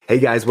Hey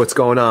guys, what's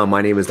going on?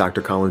 My name is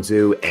Dr. Colin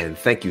Zhu, and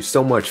thank you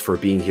so much for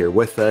being here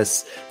with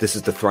us. This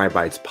is the Thrive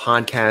Bites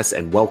podcast,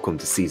 and welcome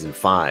to season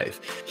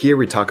 5. Here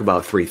we talk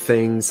about 3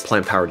 things: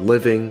 plant-powered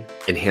living,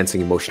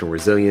 enhancing emotional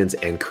resilience,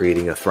 and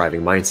creating a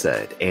thriving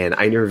mindset. And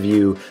I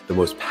interview the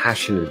most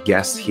passionate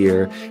guests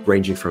here,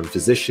 ranging from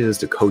physicians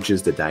to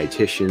coaches to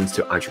dietitians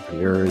to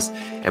entrepreneurs.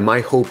 And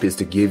my hope is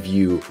to give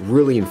you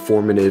really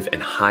informative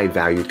and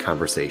high-valued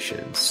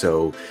conversations.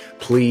 So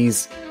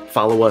please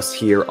follow us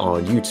here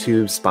on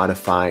YouTube,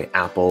 Spotify,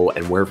 Apple,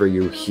 and wherever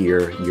you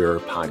hear your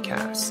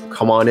podcasts.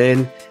 Come on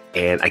in,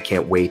 and I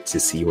can't wait to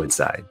see you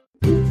inside.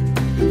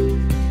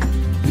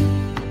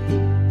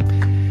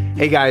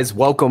 Hey guys,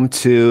 welcome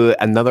to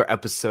another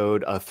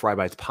episode of Thrive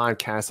Bites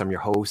podcast. I'm your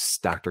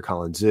host, Dr.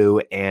 Colin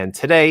Zhu, and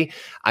today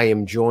I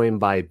am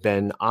joined by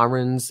Ben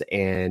Ahrens,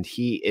 and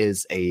he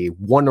is a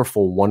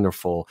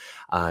wonderful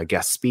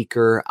guest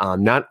speaker.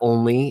 Not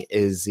only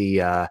is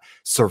he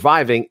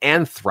surviving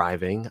and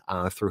thriving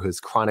through his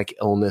chronic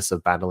illness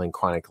of battling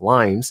chronic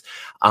Lyme's,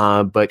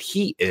 but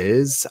he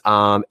is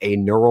a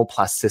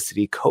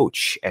neuroplasticity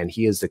coach, and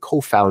he is the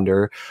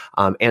co-founder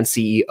and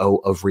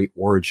CEO of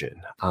Reorigin,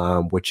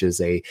 which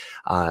is a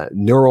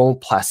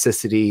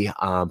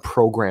neuroplasticity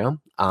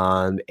program,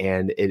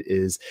 and it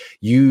is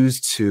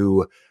used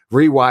to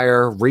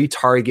rewire,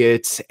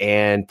 retarget,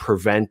 and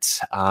prevent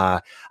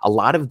a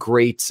lot of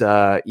great,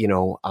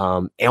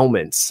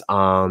 ailments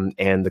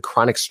and the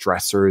chronic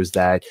stressors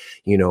that,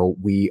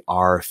 we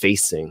are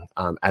facing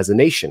as a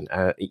nation,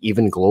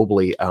 even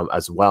globally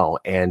as well.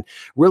 And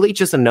really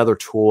just another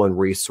tool and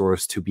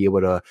resource to be able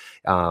to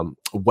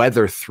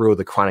weather through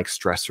the chronic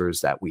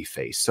stressors that we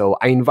face. So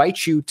I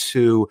invite you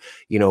to,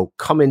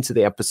 come into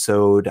the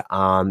episode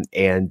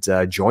and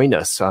join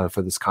us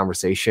for this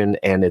conversation.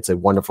 And it's a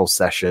wonderful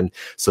session.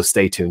 So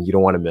stay tuned. You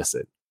don't want to miss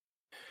it.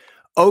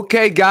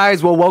 Okay,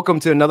 guys. Well, welcome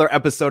to another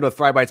episode of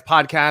Thrive Bites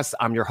podcast.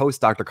 I'm your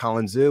host, Dr.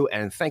 Colin Zhu,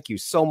 and thank you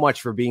so much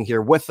for being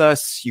here with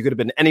us. You could have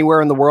been anywhere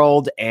in the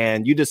world,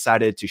 and you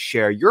decided to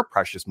share your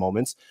precious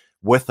moments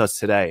with us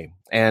today.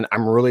 And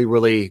I'm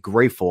really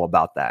grateful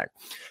about that.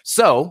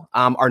 So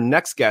our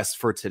next guest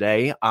for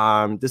today,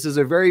 this is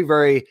a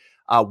very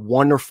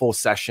wonderful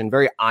session,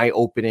 very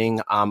eye-opening.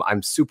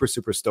 I'm super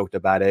stoked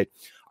about it.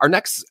 Our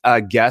next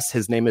guest,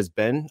 his name is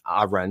Ben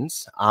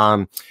Ahrens.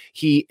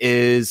 He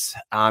is,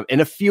 in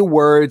a few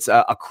words,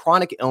 a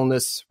chronic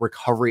illness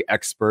recovery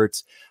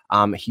expert.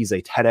 He's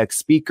a TEDx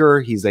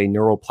speaker. He's a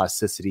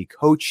neuroplasticity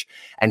coach,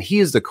 and he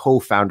is the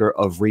co-founder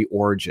of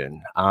Reorigin.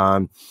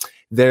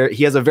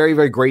 He has a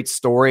very great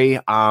story.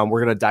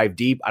 We're going to dive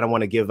deep. I don't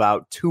want to give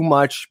out too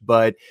much,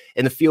 but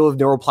in the field of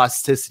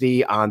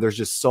neuroplasticity, there's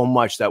just so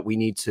much that we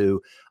need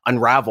to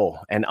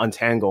unravel and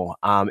untangle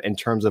in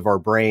terms of our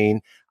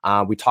brain.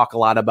 We talk a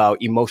lot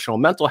about emotional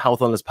mental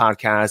health on this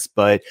podcast,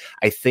 but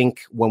I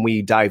think when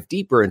we dive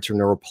deeper into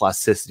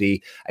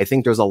neuroplasticity, I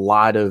think there's a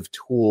lot of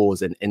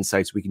tools and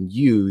insights we can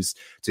use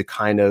to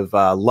kind of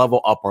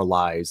level up our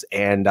lives.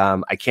 And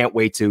I can't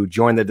wait to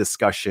join the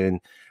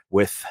discussion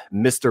with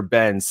Mr.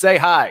 Ben. Say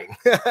hi.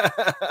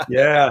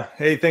 Yeah.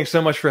 Hey, thanks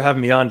so much for having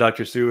me on,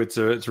 Dr. Zhu. It's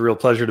a real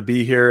pleasure to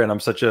be here, and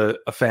I'm such a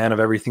fan of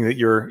everything that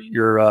you're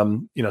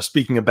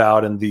speaking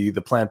about, and the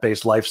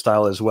plant-based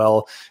lifestyle as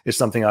well is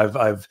something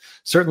I've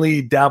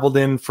certainly dabbled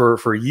in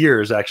for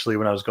years, actually,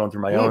 when I was going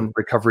through my own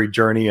recovery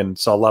journey, and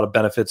saw a lot of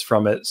benefits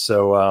from it.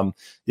 So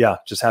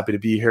just happy to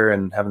be here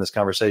and having this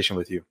conversation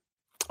with you.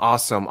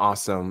 Awesome.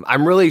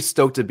 I'm really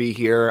stoked to be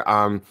here.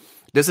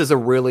 This is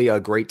a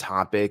great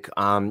topic,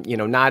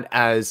 not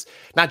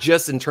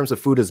just in terms of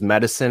food as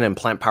medicine and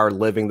plant-powered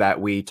living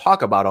that we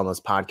talk about on this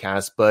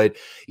podcast, but,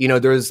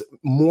 there's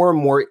more and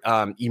more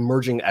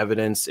emerging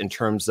evidence in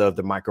terms of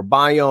the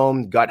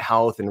microbiome, gut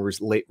health, and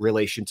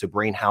relation to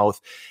brain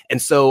health.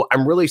 And so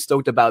I'm really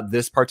stoked about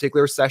this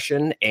particular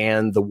session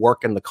and the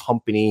work and the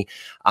company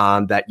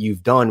that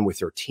you've done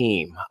with your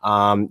team.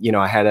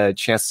 I had a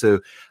chance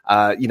to,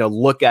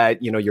 look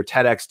at, your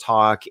TEDx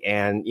talk,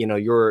 and,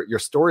 your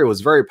story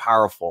was very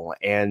powerful.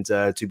 And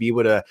to be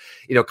able to,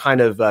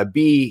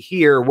 be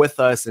here with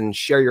us and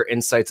share your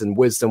insights and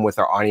wisdom with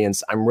our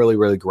audience, I'm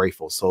really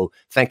grateful. So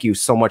thank you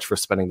so much for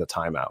spending the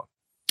time out.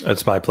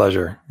 It's my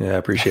pleasure. Yeah, I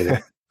appreciate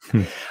it.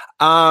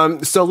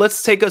 So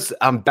let's take us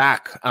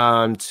back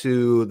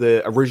to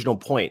the original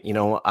point.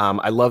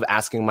 I love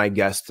asking my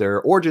guests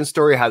their origin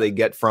story, how they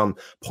get from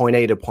point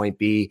A to point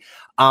B.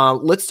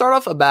 Let's start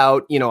off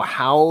about,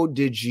 how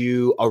did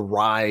you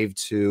arrive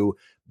to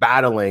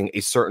battling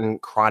a certain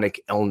chronic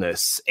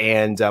illness?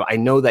 And I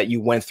know that you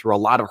went through a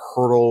lot of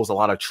hurdles, a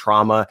lot of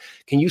trauma.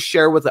 Can you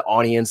share with the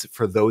audience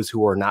for those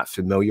who are not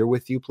familiar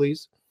with you,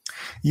 please?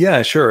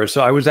 Yeah, sure.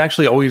 So I was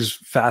actually always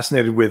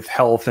fascinated with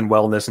health and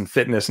wellness and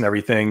fitness and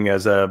everything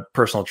as a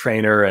personal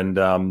trainer and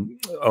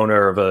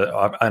owner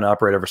of an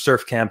operator of a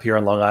surf camp here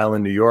on Long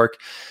Island, New York.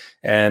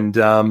 And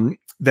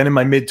then in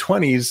my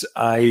mid-20s,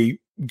 I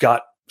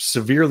got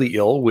severely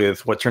ill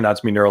with what turned out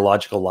to be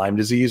neurological Lyme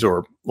disease,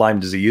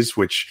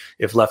 which,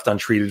 if left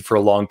untreated for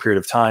a long period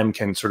of time,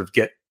 can sort of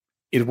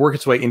work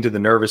its way into the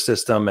nervous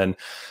system. And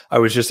I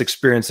was just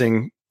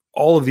experiencing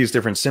all of these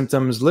different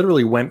symptoms.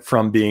 Literally went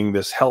from being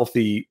this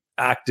healthy,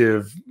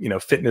 active,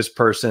 fitness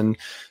person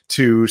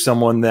to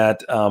someone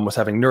that was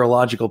having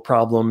neurological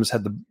problems,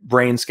 had the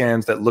brain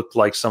scans that looked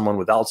like someone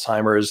with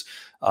Alzheimer's.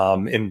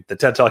 In the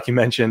TED Talk you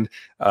mentioned,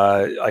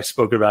 I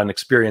spoke about an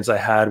experience I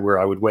had where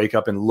I would wake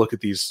up and look at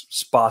these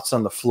spots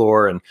on the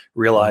floor and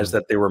realize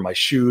that they were my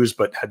shoes,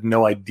 but had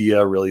no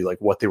idea really like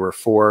what they were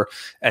for.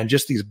 And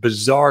just these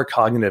bizarre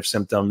cognitive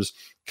symptoms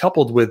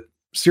coupled with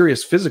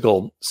serious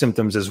physical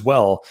symptoms as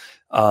well,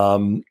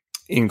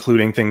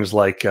 including things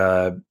like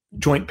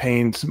joint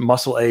pains,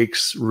 muscle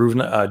aches,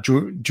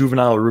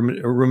 juvenile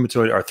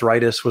rheumatoid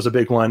arthritis was a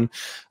big one.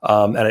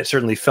 And it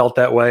certainly felt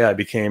that way. I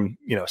became,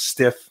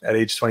 stiff at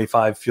age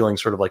 25, feeling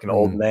sort of like an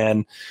old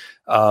man.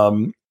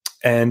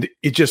 And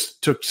it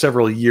just took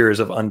several years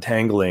of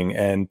untangling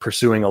and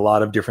pursuing a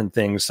lot of different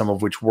things, some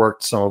of which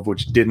worked, some of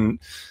which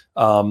didn't,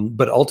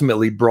 but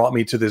ultimately brought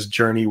me to this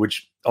journey,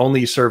 which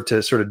only served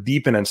to sort of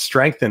deepen and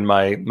strengthen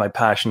my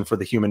passion for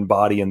the human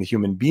body and the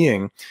human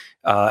being,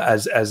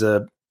 as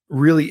a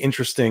really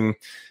interesting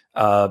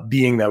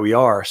being that we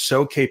are,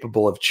 so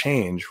capable of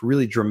change,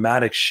 really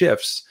dramatic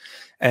shifts.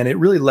 And it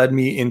really led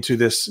me into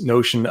this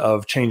notion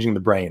of changing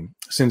the brain.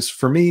 Since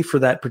for me, for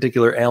that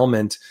particular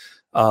ailment,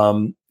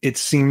 it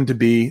seemed to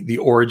be the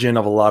origin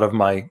of a lot of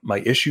my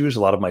issues,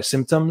 a lot of my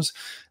symptoms.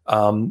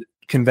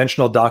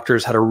 Conventional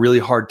doctors had a really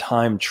hard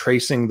time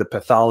tracing the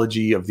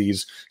pathology of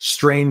these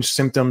strange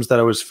symptoms that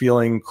I was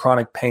feeling,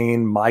 chronic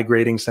pain,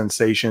 migrating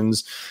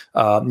sensations,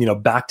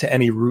 back to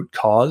any root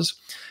cause.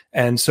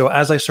 And so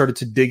as I started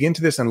to dig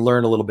into this and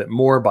learn a little bit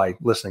more by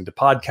listening to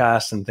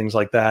podcasts and things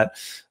like that,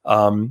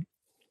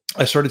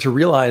 I started to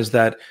realize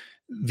that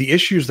the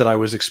issues that I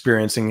was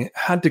experiencing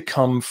had to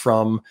come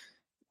from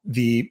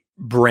the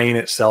brain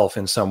itself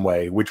in some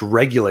way, which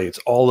regulates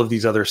all of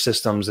these other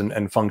systems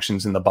and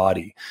functions in the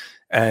body.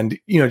 And,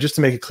 just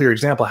to make a clear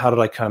example, how did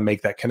I kind of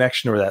make that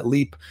connection or that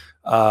leap?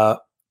 A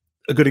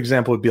good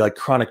example would be like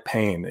chronic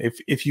pain.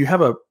 If you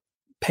have a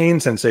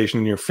pain sensation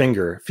in your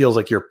finger, it feels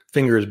like your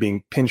finger is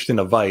being pinched in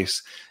a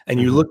vice,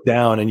 and you look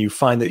down and you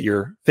find that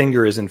your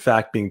finger is in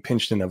fact being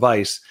pinched in a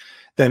vice,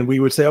 then we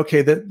would say,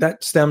 okay,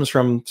 that stems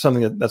from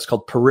something that's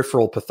called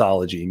peripheral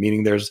pathology,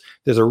 meaning there's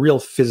a real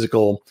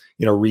physical,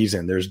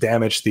 reason. There's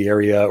damage to the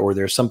area, or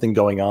there's something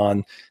going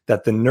on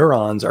that the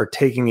neurons are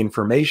taking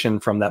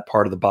information from that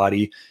part of the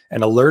body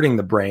and alerting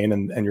the brain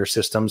and your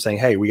system saying,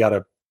 hey, we got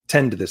to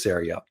tend to this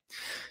area.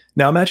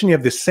 Now imagine you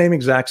have this same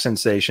exact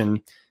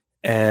sensation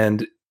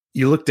and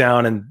you look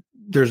down and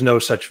there's no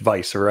such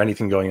vice or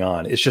anything going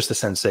on. It's just a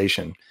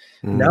sensation.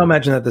 Now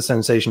imagine that the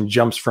sensation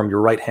jumps from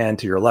your right hand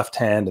to your left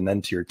hand and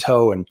then to your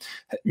toe and,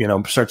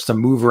 starts to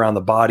move around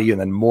the body and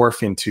then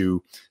morph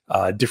into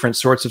different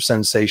sorts of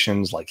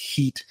sensations like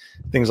heat,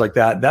 things like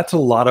that. That's a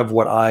lot of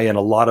what I and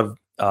a lot of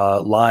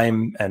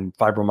Lyme and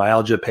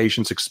fibromyalgia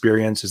patients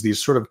experience, is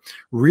these sort of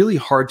really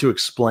hard to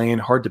explain,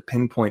 hard to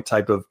pinpoint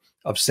type of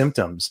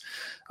symptoms.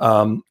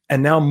 And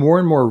now more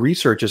and more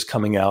research is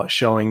coming out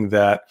showing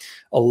that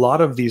a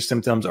lot of these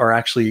symptoms are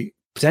actually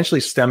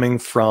potentially stemming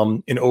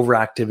from an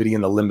overactivity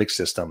in the limbic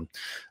system.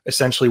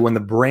 Essentially, when the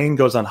brain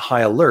goes on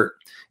high alert,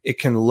 it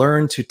can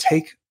learn to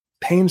take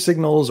pain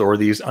signals or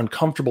these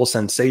uncomfortable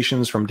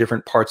sensations from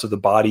different parts of the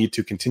body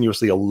to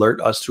continuously alert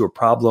us to a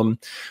problem.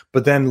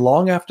 But then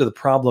long after the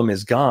problem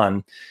is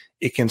gone,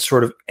 it can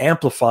sort of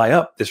amplify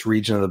up this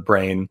region of the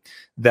brain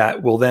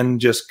that will then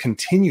just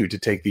continue to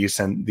take these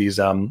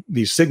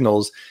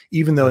signals,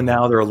 even though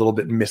now they're a little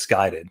bit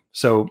misguided.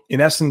 So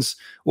in essence,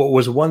 what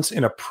was once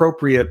an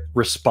appropriate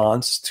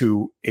response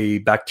to a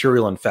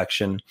bacterial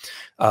infection,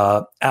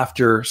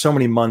 after so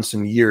many months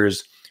and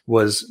years,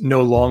 was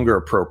no longer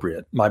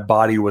appropriate. My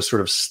body was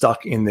sort of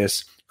stuck in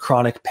this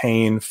chronic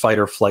pain, fight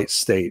or flight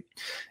state.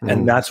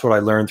 And that's what I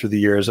learned through the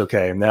years.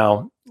 Okay,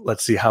 now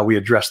let's see how we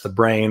address the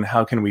brain.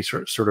 How can we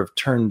sort of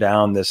turn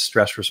down this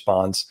stress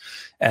response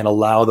and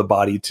allow the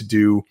body to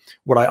do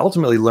what I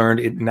ultimately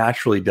learned it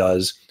naturally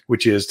does,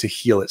 which is to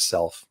heal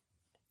itself.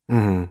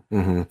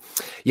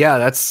 Yeah,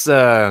 that's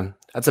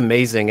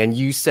amazing. And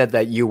you said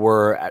that you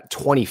were at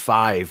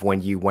 25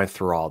 when you went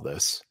through all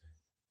this.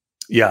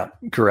 Yeah,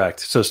 correct.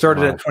 So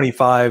started at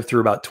 25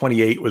 through about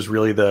 28 was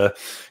really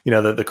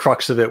the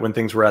crux of it when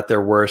things were at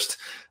their worst.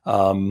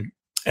 And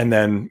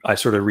then I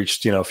sort of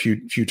reached, a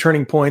few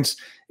turning points.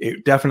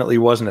 It definitely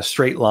wasn't a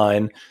straight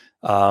line.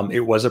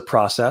 It was a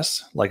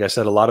process. Like I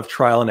said, a lot of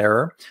trial and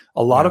error,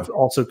 a lot of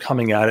also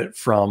coming at it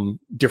from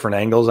different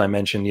angles. I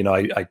mentioned,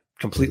 I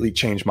completely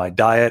changed my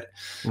diet.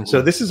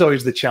 So this is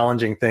always the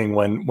challenging thing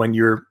when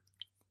you're,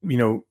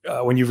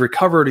 when you've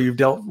recovered or you've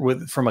dealt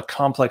with from a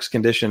complex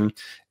condition,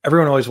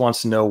 everyone always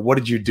wants to know, what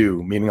did you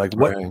do? Meaning like,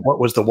 what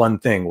was the one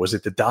thing? Was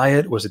it the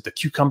diet? Was it the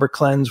cucumber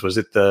cleanse? Was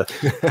it the,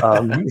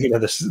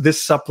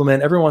 this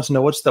supplement? Everyone wants to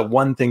know, what's the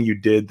one thing you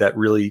did that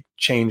really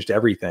changed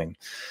everything?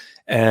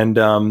 And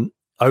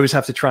I always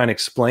have to try and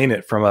explain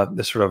it from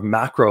this sort of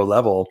macro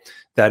level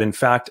that in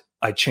fact,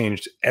 I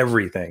changed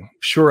everything.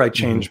 Sure, I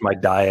changed my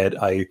diet.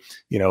 I,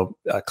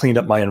 cleaned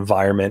up my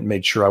environment,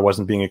 made sure I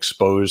wasn't being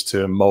exposed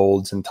to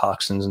molds and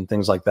toxins and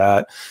things like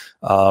that.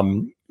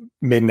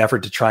 made an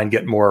effort to try and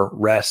get more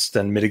rest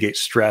and mitigate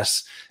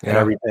stress and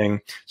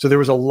everything. So there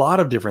was a lot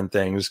of different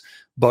things,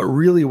 but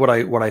really what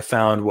I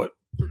found, what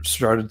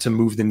started to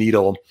move the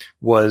needle,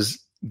 was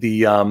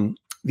the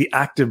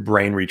active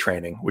brain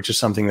retraining, which is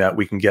something that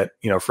we can get,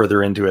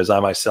 further into, as I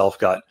myself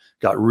got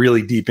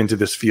really deep into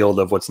this field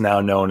of what's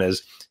now known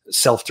as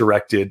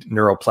self-directed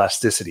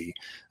neuroplasticity,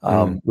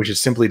 which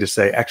is simply to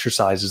say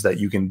exercises that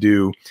you can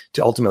do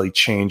to ultimately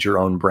change your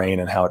own brain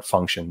and how it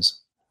functions.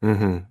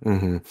 Mm-hmm,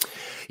 mm-hmm.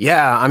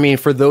 Yeah, I mean,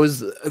 for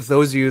those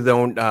of you that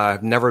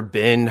don't never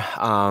been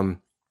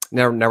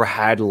never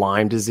had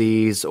Lyme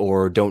disease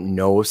or don't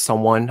know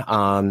someone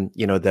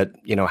that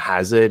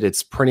has it,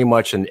 it's pretty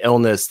much an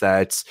illness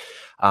that's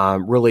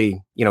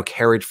really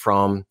carried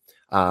from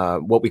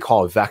what we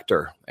call a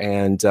vector.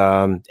 And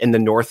in the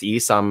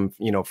Northeast, I'm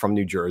from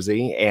New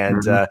Jersey,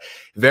 and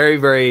very,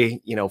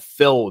 very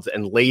filled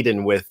and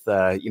laden with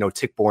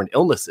tick-borne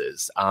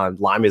illnesses.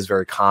 Lyme is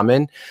very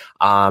common,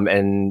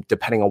 and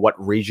depending on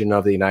what region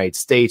of the United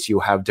States, you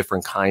have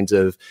different kinds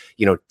of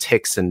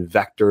ticks and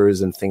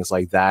vectors and things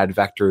like that.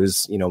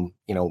 Vectors,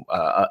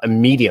 a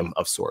medium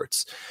of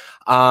sorts.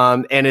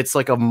 And it's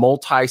like a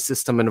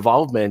multi-system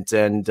involvement,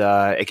 and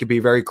it can be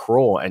very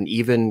cruel. And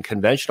even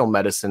conventional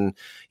medicine,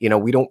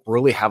 we don't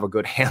really have a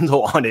good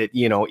handle on it,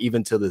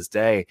 even to this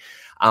day.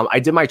 I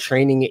did my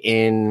training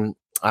in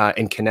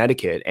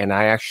Connecticut, and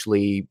I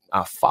actually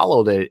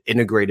followed an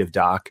integrative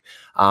doc.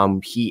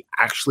 He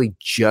actually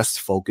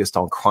just focused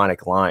on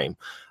chronic Lyme.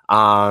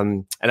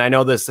 And I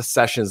know this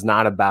session is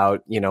not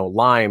about,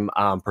 Lyme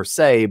per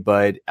se,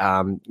 but,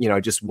 I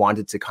just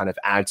wanted to kind of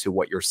add to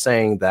what you're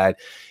saying, that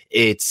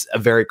it's a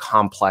very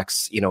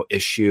complex,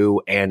 issue.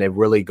 And it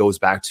really goes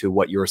back to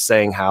what you were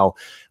saying, how,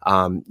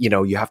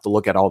 you have to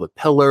look at all the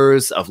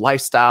pillars of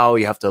lifestyle.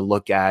 You have to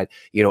look at,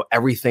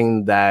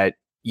 everything that,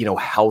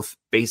 health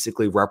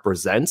basically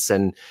represents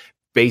and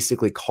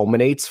basically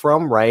culminates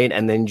from, right?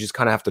 And then you just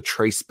kind of have to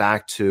trace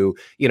back to,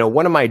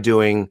 what am I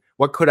doing?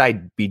 What could I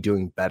be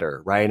doing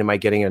better, right? Am I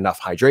getting enough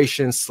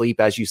hydration,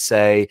 sleep, as you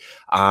say,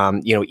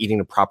 eating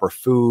the proper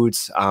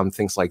foods,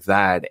 things like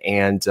that.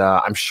 And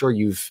I'm sure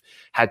you've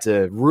had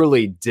to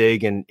really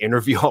dig and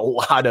interview a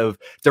lot of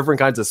different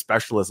kinds of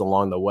specialists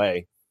along the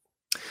way.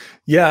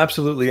 Yeah,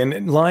 absolutely.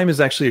 And Lyme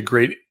is actually a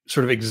great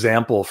sort of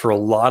example for a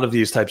lot of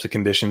these types of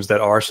conditions that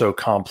are so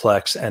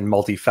complex and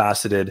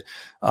multifaceted.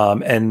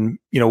 And,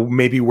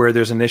 maybe where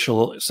there's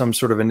some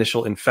sort of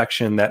initial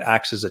infection that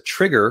acts as a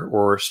trigger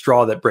or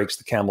straw that breaks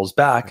the camel's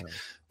back. Right.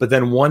 But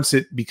then once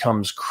it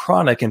becomes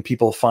chronic and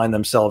people find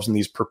themselves in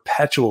these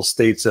perpetual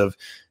states of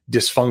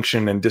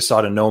dysfunction and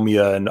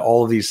dysautonomia and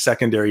all of these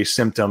secondary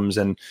symptoms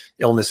and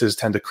illnesses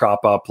tend to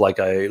crop up. Like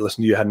I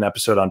listened to, you had an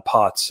episode on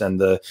POTS and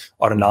the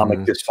autonomic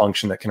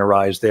dysfunction that can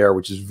arise there,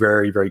 which is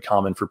very, very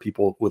common for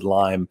people with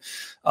Lyme.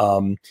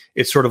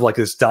 It's sort of like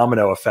this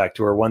domino effect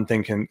where one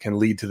thing can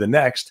lead to the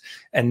next.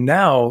 And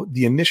now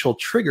the initial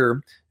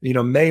trigger,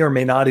 may or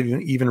may not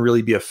even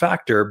really be a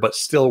factor, but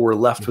still we're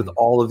left with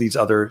all of these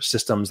other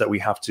systems that we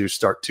have to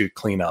start to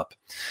clean up.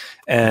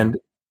 And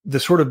the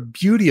sort of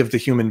beauty of the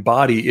human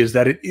body is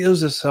that it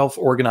is a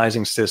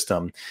self-organizing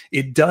system.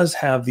 It does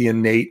have the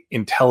innate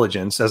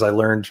intelligence, as I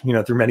learned,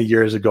 through many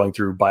years of going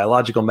through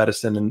biological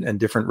medicine and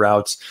different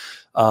routes.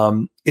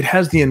 It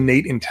has the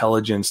innate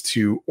intelligence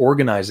to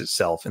organize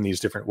itself in these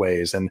different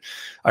ways. And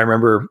I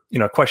remember,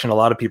 a question a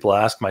lot of people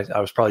ask,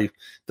 I was probably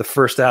the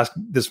first to ask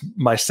this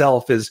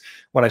myself, is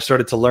when I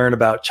started to learn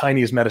about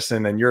Chinese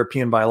medicine and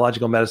European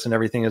biological medicine,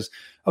 everything is,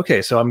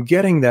 okay, so I'm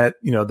getting that,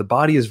 the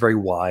body is very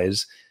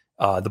wise.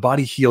 The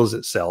body heals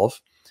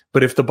itself,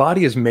 but if the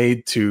body is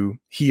made to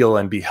heal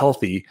and be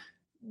healthy,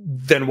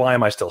 then why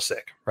am I still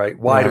sick, right?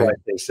 Why do I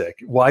stay sick?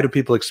 Why do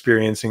people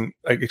experience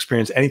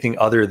anything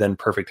other than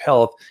perfect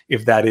health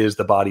if that is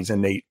the body's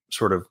innate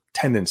sort of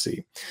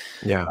tendency?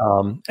 Yeah.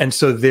 And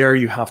so there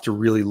you have to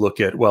really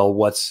look at, well,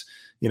 what's,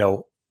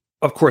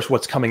 of course,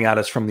 what's coming at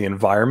us from the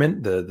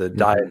environment, the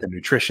diet, the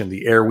nutrition,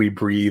 the air we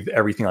breathe,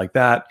 everything like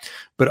that,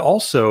 but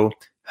also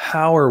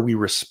how are we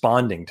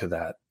responding to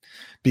that?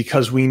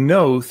 Because we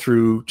know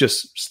through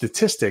just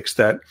statistics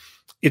that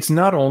it's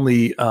not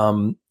only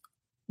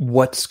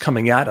what's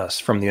coming at us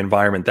from the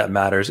environment that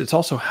matters, it's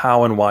also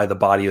how and why the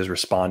body is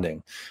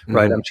responding,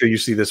 right? I'm sure you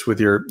see this with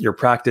your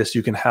practice.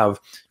 You can have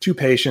two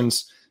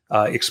patients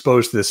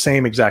exposed to the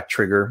same exact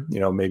trigger,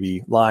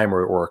 maybe Lyme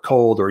or a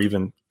cold or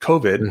even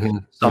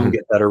COVID. Some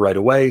get better right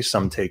away.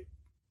 Some take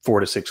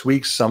 4 to 6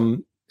 weeks.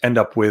 Some end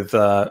up with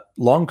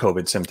long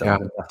COVID symptoms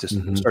and have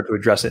to start to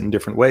address it in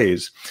different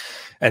ways.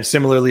 And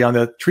similarly, on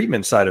the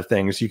treatment side of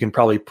things, you can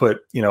probably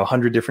put,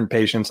 100 different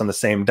patients on the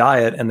same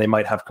diet and they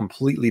might have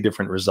completely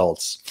different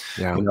results.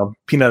 Yeah.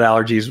 Peanut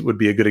allergies would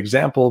be a good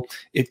example.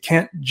 It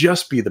can't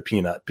just be the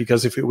peanut,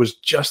 because if it was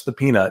just the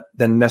peanut,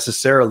 then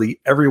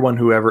necessarily everyone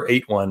who ever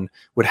ate one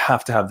would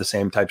have to have the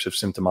same types of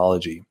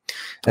symptomology.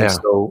 And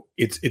so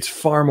it's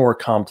far more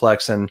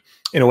complex and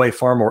in a way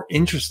far more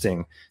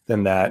interesting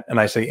than that. And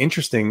I say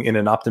interesting in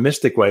an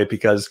optimistic way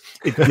because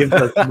it gives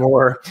us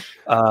more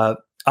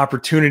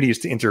opportunities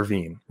to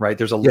intervene, right?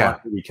 There's a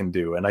lot that we can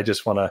do. And I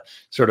just want to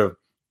sort of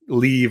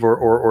leave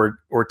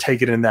or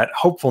take it in that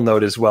hopeful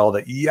note as well,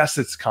 that yes,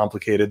 it's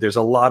complicated. There's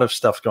a lot of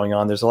stuff going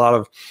on. There's a lot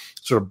of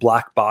sort of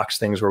black box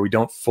things where we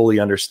don't fully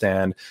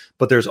understand,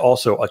 but there's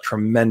also a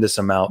tremendous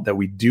amount that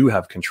we do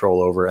have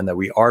control over and that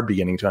we are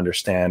beginning to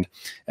understand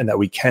and that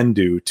we can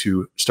do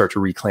to start to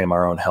reclaim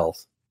our own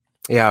health.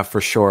 Yeah, for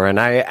sure. And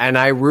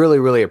I really,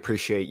 really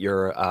appreciate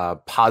your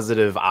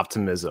positive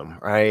optimism,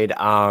 right?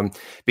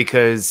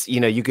 Because,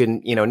 you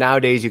can,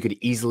 nowadays you could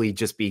easily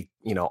just be,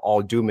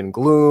 all doom and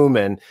gloom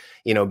and,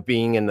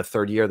 being in the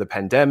third year of the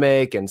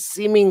pandemic and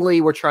seemingly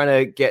we're trying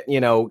to get,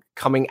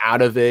 coming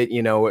out of it,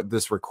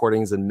 this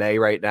recording's in May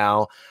right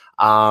now.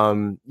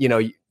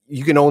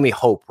 You can only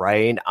hope,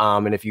 right?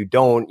 And if you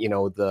don't,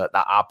 the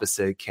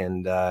opposite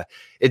can,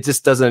 it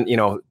just doesn't,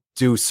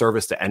 do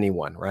service to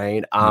anyone,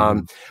 right?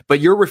 But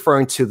you're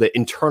referring to the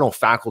internal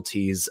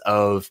faculties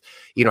of,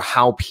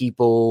 how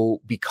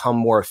people become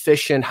more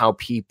efficient, how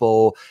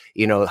people,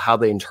 how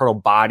the internal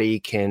body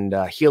can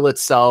heal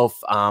itself,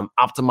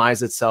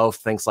 optimize itself,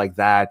 things like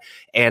that.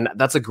 And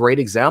that's a great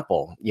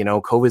example.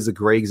 COVID is a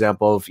great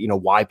example of,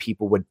 why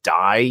people would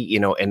die,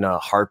 in a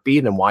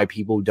heartbeat and why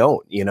people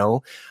don't,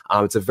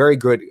 it's a very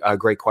good,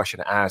 great question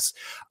to ask.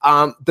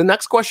 The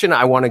next question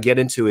I want to get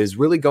into is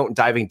really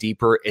diving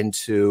deeper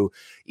into,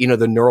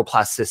 the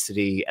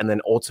neuroplasticity and then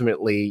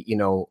ultimately,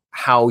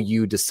 how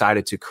you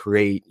decided to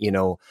create,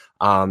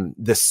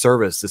 this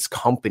service, this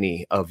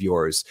company of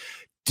yours.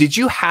 Did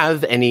you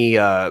have any,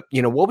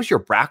 what was your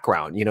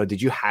background?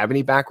 Did you have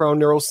any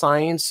background in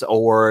neuroscience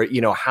or,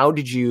 how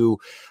did you,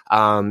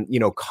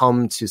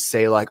 come to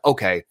say like,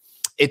 okay,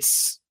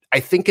 I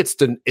think it's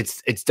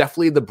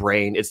definitely the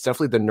brain. It's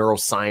definitely the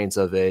neuroscience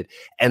of it.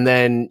 And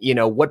then,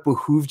 what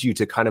behooved you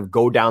to kind of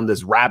go down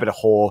this rabbit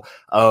hole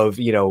of,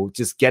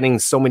 just getting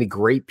so many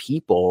great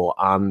people,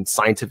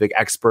 scientific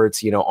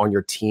experts, on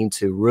your team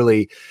to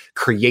really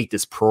create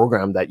this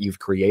program that you've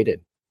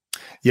created?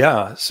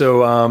 Yeah.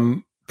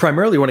 So,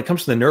 primarily when it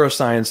comes to the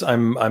neuroscience,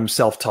 I'm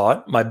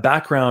self-taught. My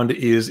background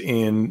is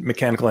in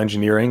mechanical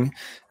engineering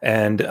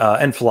and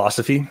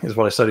philosophy is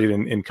what I studied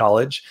in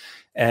college.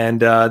 And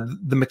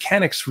the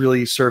mechanics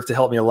really served to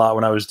help me a lot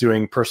when I was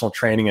doing personal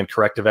training and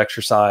corrective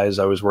exercise.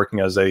 I was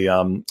working as a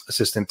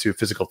assistant to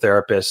physical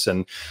therapists.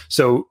 And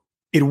so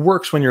it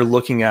works when you're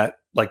looking at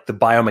like the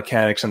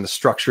biomechanics and the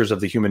structures of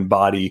the human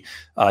body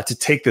to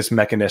take this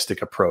mechanistic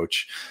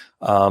approach.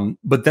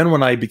 But then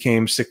when I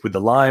became sick with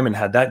the Lyme and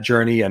had that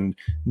journey and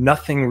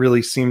nothing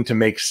really seemed to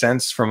make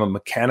sense from a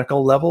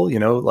mechanical level,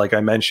 like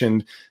I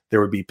mentioned, there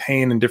would be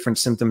pain and different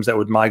symptoms that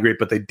would migrate,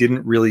 but they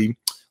didn't really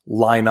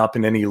line up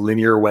in any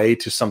linear way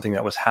to something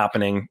that was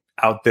happening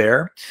out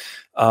there.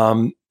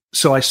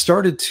 So I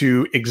started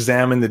to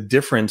examine the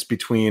difference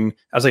between,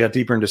 as I got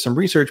deeper into some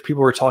research,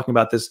 people were talking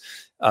about this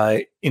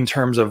in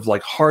terms of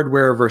like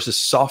hardware versus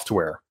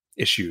software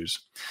issues.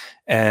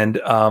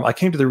 And I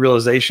came to the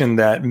realization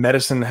that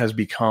medicine has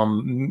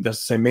become, let's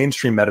say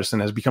mainstream medicine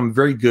has become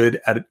very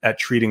good at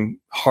treating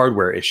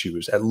hardware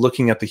issues, at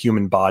looking at the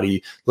human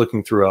body,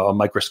 looking through a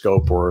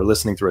microscope or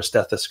listening through a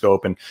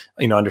stethoscope and,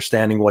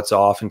 understanding what's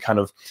off and kind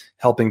of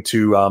helping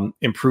to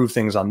improve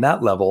things on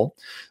that level.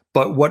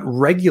 But what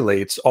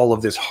regulates all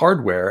of this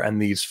hardware and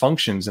these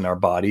functions in our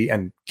body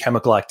and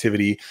chemical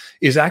activity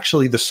is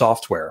actually the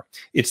software.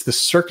 It's the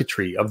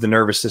circuitry of the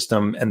nervous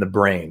system and the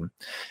brain.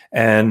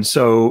 And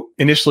so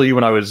initially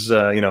when I was,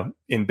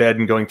 in bed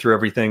and going through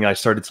everything, I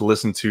started to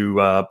listen to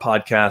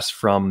podcasts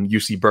from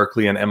UC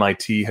Berkeley, and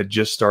MIT had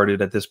just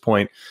started at this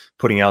point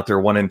putting out their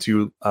 1 and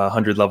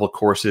 200 level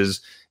courses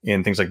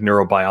in things like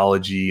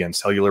neurobiology and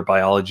cellular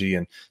biology.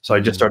 And so I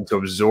just started to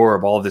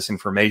absorb all of this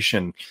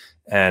information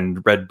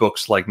and read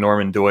books like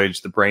Norman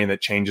Doidge, The Brain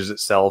That Changes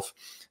Itself.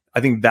 I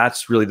think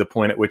that's really the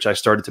point at which I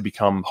started to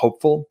become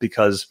hopeful,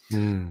 because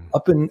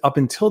up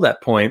until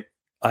that point,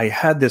 I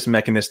had this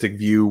mechanistic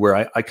view where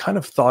I kind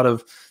of thought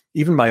of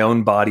even my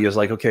own body as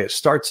like, okay, it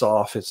starts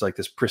off, it's like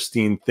this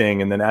pristine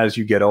thing. And then as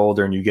you get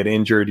older and you get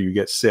injured, you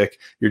get sick,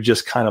 you're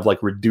just kind of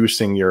like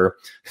reducing your,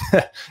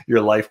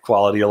 your life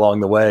quality along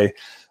the way.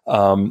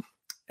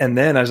 And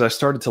then as I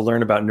started to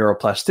learn about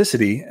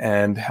neuroplasticity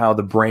and how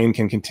the brain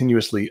can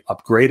continuously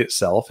upgrade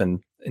itself,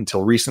 and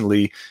until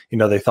recently,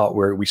 they thought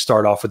we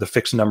start off with a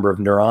fixed number of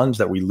neurons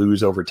that we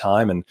lose over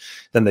time. And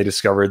then they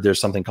discovered there's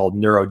something called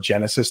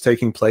neurogenesis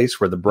taking place,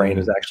 where the brain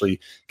is actually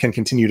can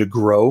continue to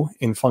grow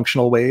in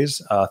functional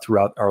ways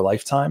throughout our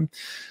lifetime.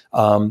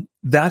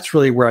 That's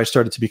really where I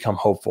started to become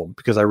hopeful,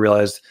 because I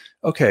realized,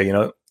 okay,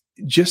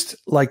 just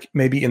like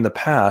maybe in the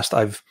past,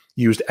 I've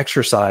used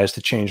exercise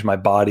to change my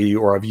body,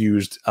 or I've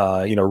used,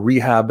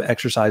 rehab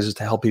exercises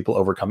to help people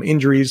overcome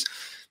injuries.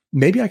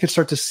 Maybe I could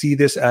start to see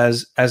this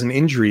as an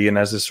injury and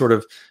as a sort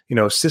of,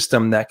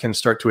 system that can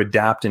start to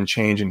adapt and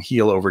change and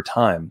heal over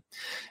time.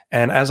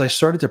 And as I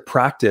started to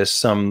practice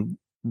some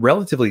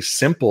relatively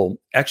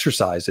simple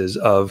exercises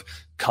of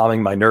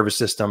calming my nervous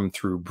system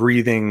through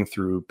breathing,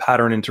 through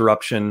pattern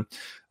interruption,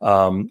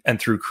 and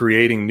through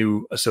creating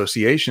new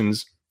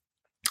associations,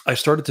 I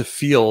started to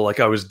feel like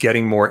I was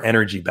getting more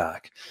energy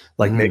back,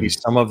 like maybe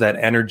some of that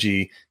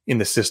energy in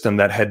the system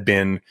that had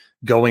been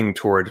going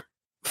toward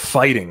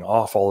fighting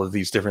off all of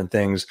these different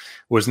things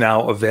was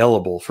now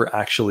available for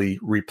actually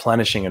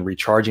replenishing and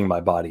recharging my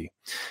body.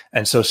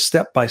 And so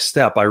step by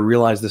step, I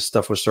realized this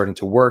stuff was starting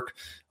to work,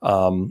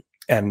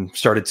 and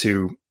started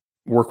to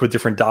work with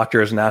different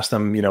doctors and ask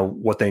them,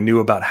 what they knew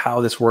about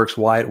how this works,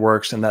 why it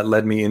works. And that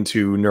led me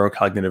into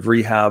neurocognitive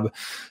rehab.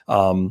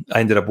 I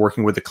ended up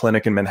working with a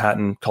clinic in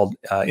Manhattan called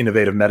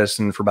Innovative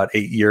Medicine for about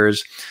 8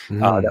 years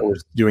that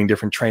was doing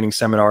different training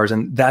seminars.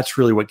 And that's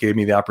really what gave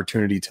me the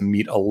opportunity to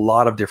meet a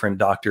lot of different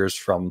doctors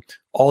from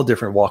all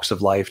different walks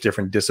of life,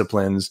 different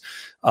disciplines,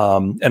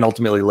 and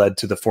ultimately led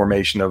to the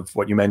formation of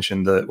what you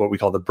mentioned, what we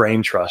call the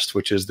Brain Trust,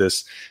 which is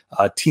this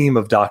team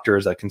of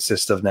doctors that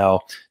consists of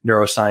now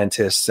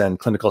neuroscientists and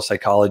clinical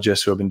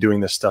psychologists who have been doing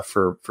this stuff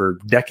for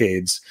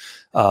decades,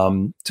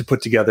 to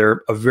put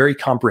together a very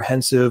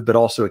comprehensive but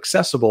also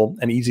accessible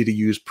and easy to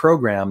use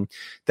program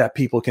that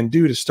people can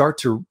do to start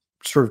to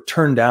sort of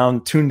tune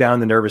down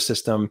the nervous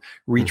system,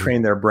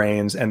 retrain their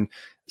brains, and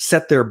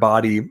set their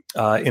body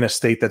in a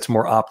state that's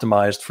more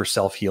optimized for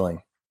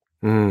self-healing.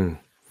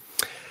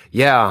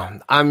 Yeah.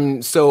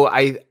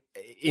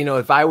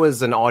 If I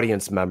was an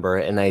audience member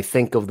and I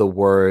think of the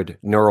word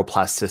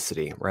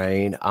neuroplasticity,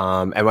 right?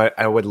 And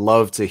I would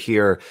love to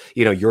hear,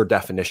 your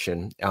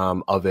definition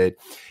of it.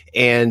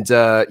 And,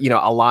 a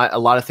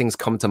lot of things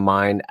come to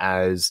mind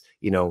as,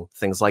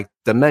 things like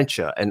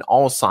dementia and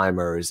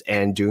Alzheimer's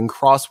and doing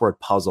crossword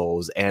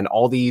puzzles and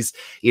all these,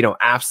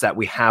 apps that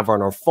we have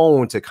on our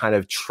phone to kind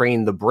of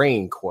train the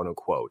brain, quote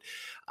unquote.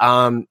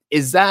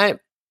 Is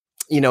that,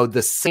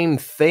 the same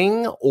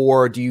thing,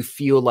 or do you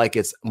feel like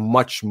it's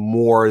much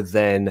more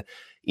than,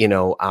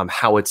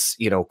 how it's,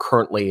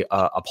 currently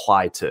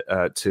applied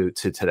to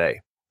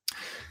today?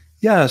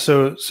 Yeah,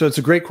 so it's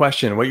a great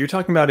question. What you're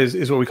talking about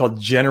is what we call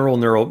general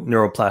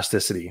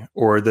neuroplasticity,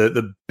 or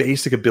the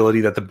basic ability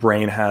that the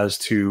brain has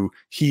to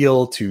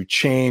heal, to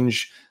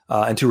change,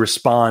 and to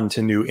respond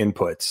to new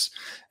inputs.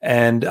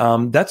 And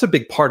that's a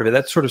big part of it.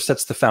 That sort of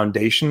sets the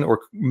foundation,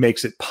 or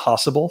makes it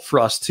possible for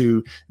us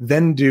to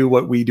then do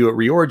what we do at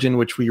Reorigin,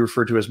 which we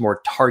refer to as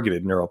more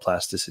targeted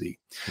neuroplasticity.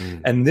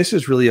 And this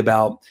is really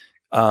about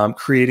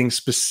creating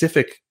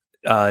specific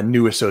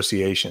new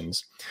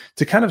associations.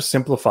 To kind of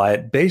simplify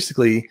it,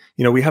 basically,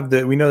 we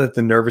know that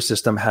the nervous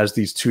system has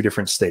these two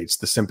different states,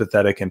 the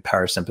sympathetic and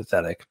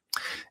parasympathetic.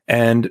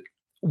 And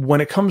when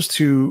it comes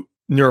to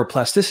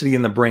neuroplasticity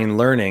in the brain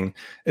learning,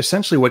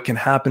 essentially what can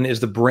happen is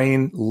the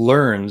brain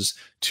learns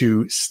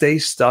to stay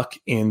stuck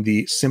in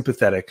the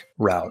sympathetic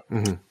route.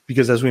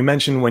 Because as we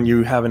mentioned, when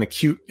you have an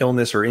acute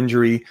illness or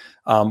injury,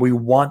 we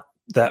want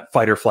that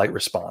fight or flight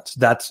response.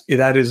 That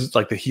is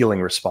like the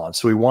healing response.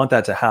 So we want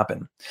that to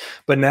happen.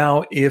 But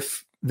now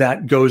if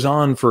that goes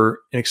on for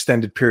an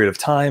extended period of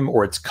time,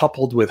 or it's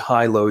coupled with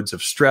high loads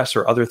of stress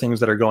or other things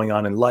that are going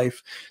on in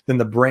life, then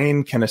the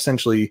brain can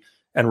essentially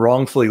and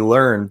wrongfully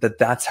learn that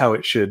that's how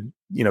it should,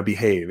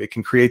 behave. It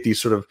can create these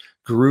sort of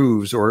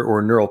grooves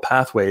or neural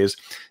pathways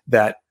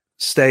that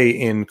stay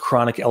in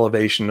chronic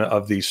elevation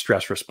of the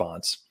stress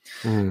response.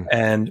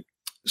 And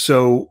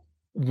so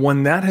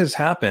when that has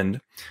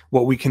happened,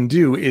 what we can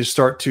do is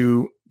start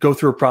to go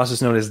through a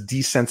process known as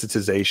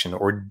desensitization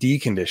or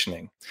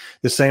deconditioning.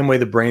 The same way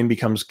the brain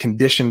becomes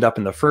conditioned up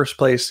in the first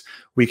place,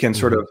 we can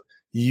sort of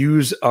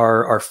use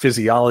our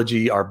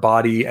physiology, our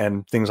body,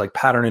 and things like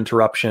pattern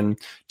interruption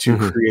to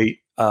create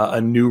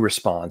a new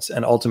response,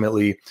 and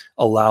ultimately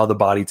allow the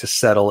body to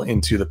settle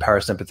into the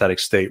parasympathetic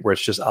state where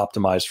it's just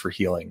optimized for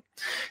healing.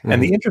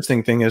 And the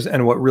interesting thing is,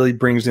 and what really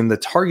brings in the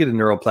targeted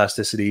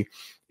neuroplasticity,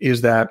 is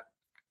that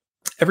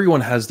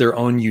everyone has their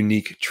own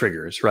unique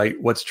triggers, right?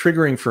 What's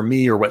triggering for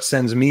me, or what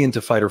sends me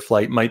into fight or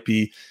flight, might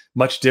be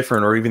much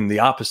different, or even the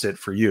opposite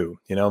for you.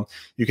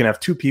 You can have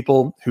two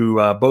people who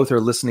both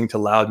are listening to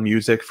loud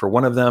music. For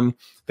one of them,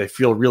 they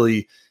feel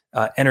really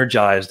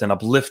energized and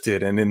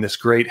uplifted and in this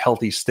great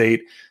healthy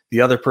state. The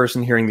other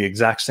person hearing the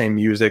exact same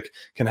music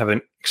can have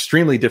an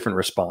extremely different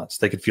response.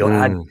 They could feel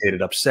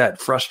agitated,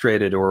 upset,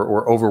 frustrated,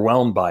 or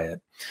overwhelmed by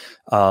it.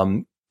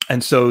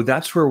 And so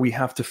that's where we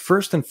have to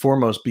first and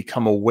foremost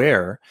become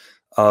aware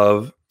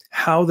of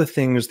how the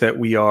things that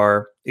we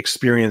are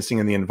experiencing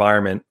in the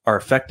environment are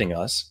affecting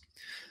us.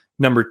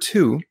 Number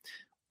two,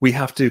 we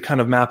have to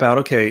kind of map out,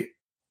 okay,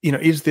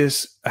 is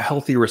this a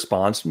healthy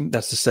response?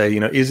 That's to say,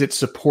 is it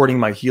supporting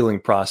my healing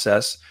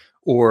process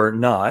or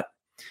not?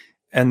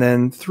 And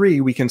then three,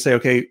 we can say,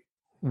 okay,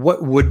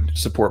 what would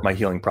support my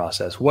healing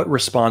process? What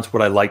response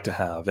would I like to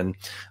have? And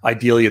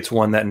ideally, it's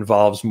one that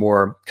involves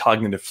more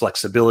cognitive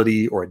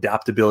flexibility or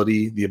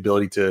adaptability, the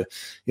ability to,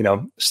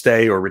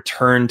 stay or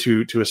return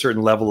to a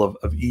certain level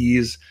of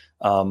ease,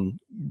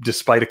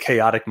 despite a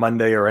chaotic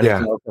Monday or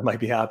anything else that might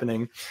be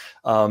happening.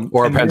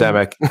 Or a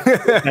pandemic.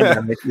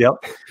 Yep.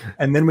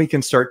 And then we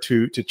can start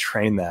to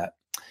train that.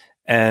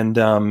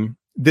 And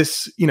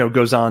this,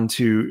 goes on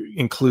to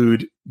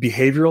include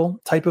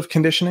behavioral type of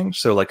conditioning.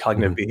 So like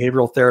cognitive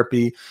behavioral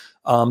therapy,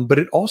 But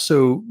it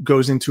also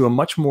goes into a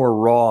much more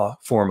raw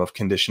form of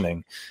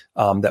conditioning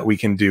that we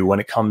can do when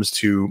it comes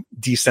to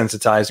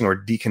desensitizing or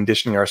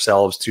deconditioning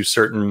ourselves to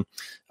certain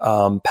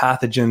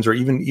pathogens or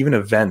even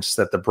events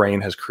that the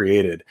brain has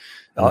created.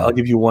 I'll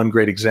give you one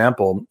great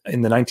example.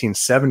 In the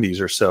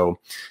 1970s or so,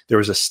 there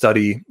was a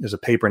study, there's a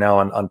paper now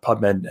on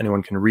PubMed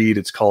anyone can read.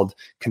 It's called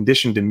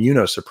Conditioned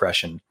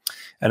Immunosuppression.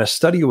 And a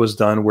study was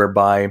done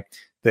whereby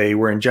they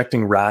were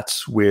injecting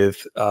rats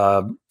with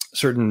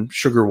certain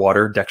sugar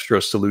water,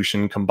 dextrose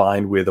solution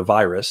combined with a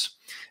virus.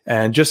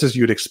 And just as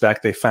you'd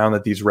expect, they found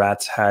that these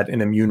rats had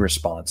an immune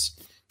response.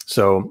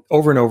 So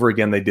over and over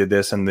again, they did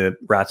this and the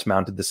rats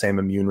mounted the same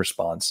immune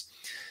response.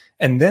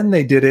 And then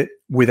they did it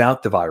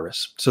without the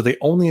virus. So they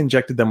only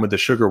injected them with the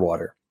sugar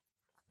water.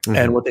 Mm-hmm.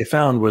 And what they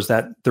found was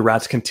that the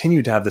rats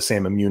continued to have the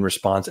same immune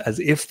response as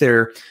if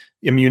their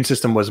immune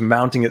system was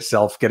mounting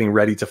itself, getting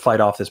ready to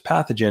fight off this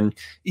pathogen,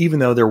 even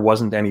though there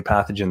wasn't any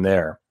pathogen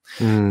there.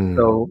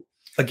 So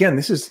again,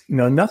 this is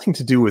nothing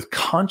to do with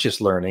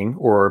conscious learning,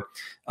 or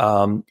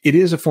it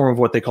is a form of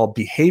what they call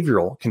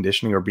behavioral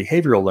conditioning or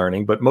behavioral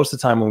learning. But most of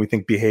the time when we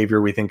think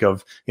behavior, we think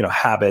of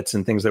habits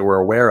and things that we're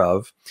aware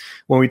of.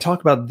 When we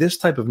talk about this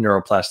type of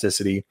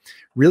neuroplasticity,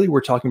 really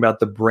we're talking about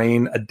the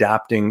brain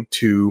adapting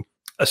to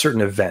a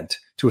certain event,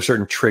 to a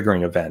certain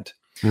triggering event.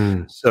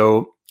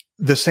 So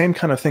the same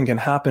kind of thing can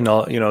happen.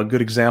 A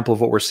good example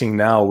of what we're seeing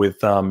now with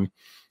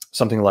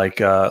something like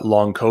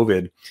long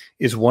COVID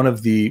is one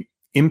of the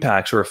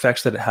impacts or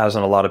effects that it has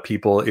on a lot of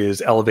people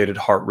is elevated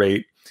heart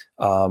rate,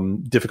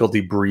 difficulty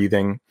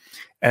breathing.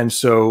 And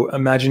so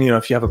imagine,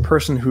 if you have a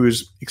person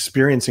who's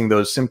experiencing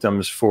those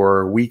symptoms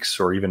for weeks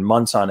or even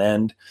months on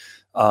end,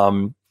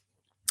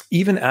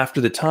 even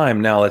after the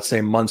time, now let's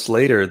say months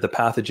later, the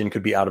pathogen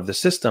could be out of the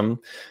system,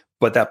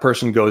 but that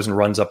person goes and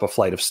runs up a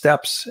flight of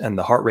steps and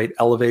the heart rate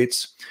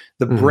elevates.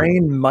 The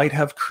brain might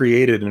have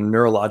created a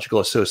neurological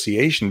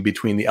association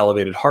between the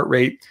elevated heart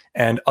rate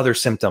and other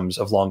symptoms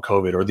of long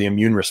COVID or the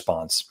immune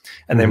response.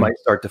 And they might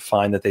start to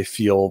find that they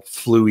feel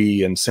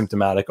flu-y and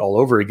symptomatic all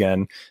over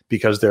again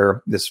because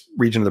this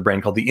region of the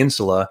brain called the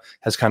insula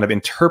has kind of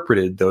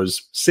interpreted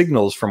those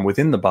signals from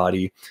within the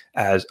body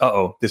as,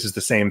 this is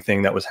the same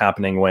thing that was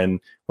happening when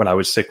I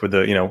was sick with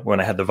when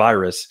I had the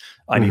virus.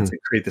 I need to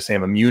create the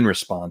same immune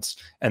response.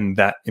 And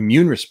that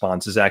immune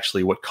response is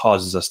actually what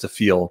causes us to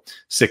feel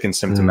sick and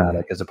symptomatic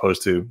as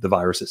opposed to the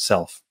virus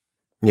itself.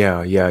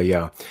 Yeah.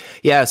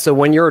 So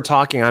when you were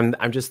talking,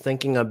 I'm just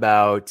thinking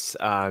about,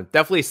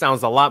 definitely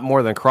sounds a lot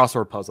more than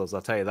crossword puzzles.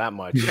 I'll tell you that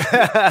much.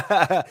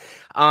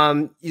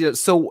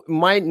 So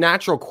my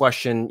natural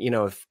question,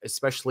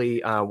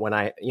 especially when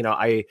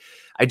I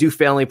do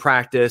family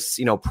practice,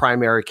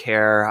 primary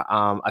care.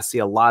 I see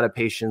a lot of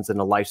patients in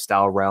the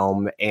lifestyle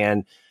realm,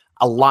 and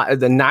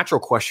the natural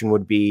question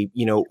would be,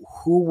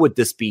 who would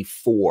this be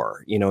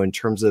for, in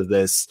terms of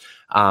this,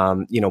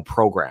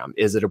 program?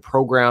 Is it a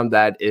program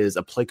that is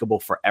applicable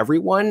for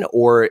everyone,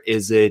 or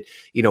is it,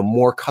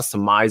 more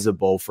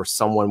customizable for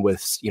someone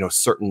with,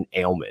 certain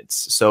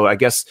ailments? So I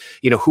guess,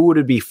 who would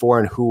it be for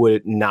and who would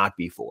it not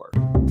be for?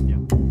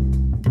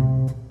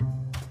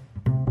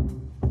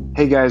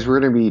 Hey guys, we're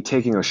going to be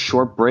taking a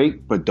short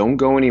break, but don't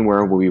go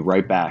anywhere. We'll be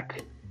right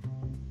back.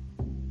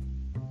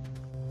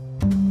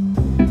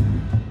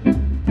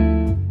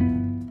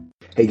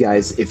 Hey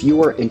guys, if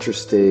you are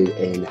interested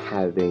in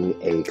having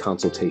a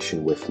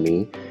consultation with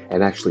me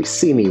and actually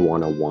see me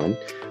one-on-one,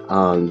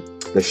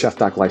 the Chef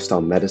Doc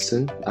Lifestyle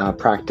Medicine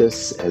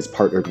practice has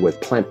partnered with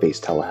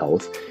Plant-Based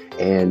Telehealth,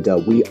 and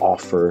we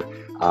offer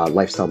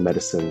lifestyle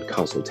medicine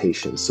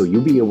consultations. So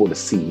you'll be able to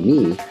see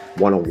me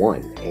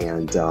one-on-one,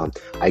 and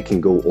I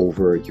can go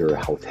over your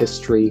health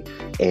history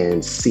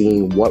and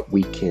seeing what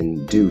we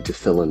can do to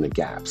fill in the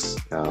gaps.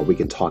 We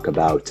can talk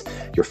about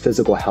your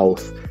physical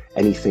health,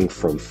 anything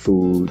from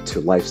food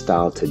to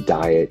lifestyle to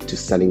diet to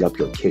setting up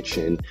your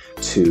kitchen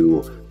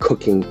to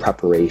cooking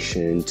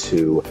preparation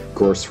to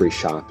grocery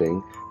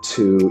shopping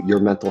to your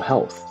mental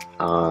health.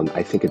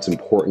 I think it's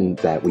important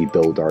that we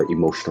build our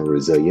emotional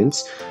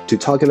resilience to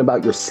talking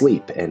about your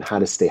sleep and how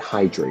to stay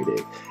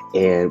hydrated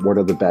and what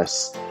are the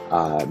best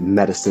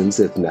medicines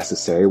if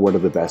necessary, what are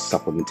the best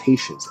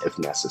supplementations if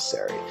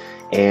necessary.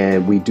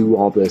 And we do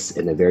all this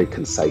in a very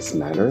concise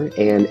manner,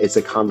 and it's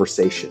a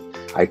conversation.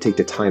 I take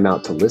the time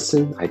out to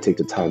listen. I take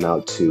the time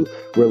out to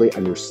really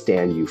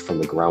understand you from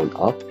the ground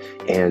up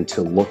and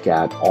to look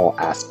at all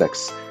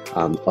aspects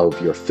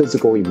of your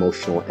physical,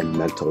 emotional, and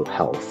mental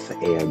health.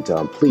 And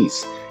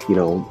please,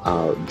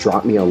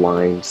 drop me a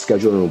line,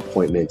 schedule an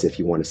appointment if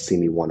you want to see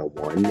me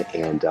one-on-one.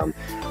 And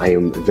I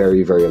am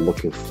very, very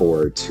looking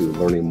forward to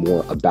learning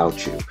more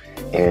about you.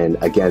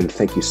 And again,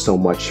 thank you so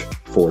much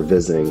for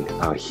visiting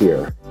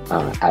here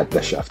at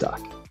the Chef Doc.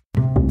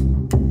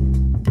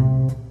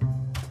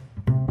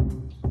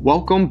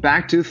 Welcome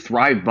back to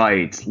Thrive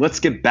Bites. Let's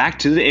get back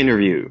to the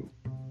interview.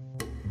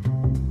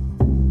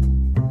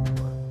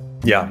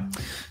 Yeah.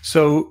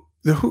 So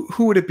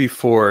who would it be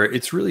for?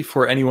 It's really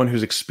for anyone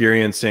who's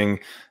experiencing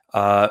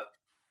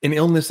an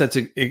illness that's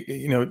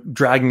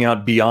dragging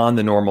out beyond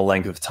the normal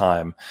length of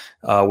time,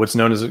 what's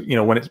known as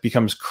when it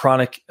becomes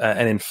chronic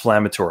and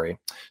inflammatory.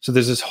 So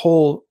there's this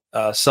whole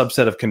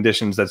subset of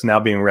conditions that's now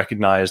being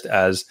recognized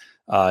as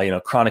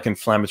chronic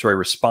inflammatory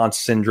response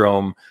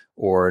syndrome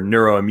or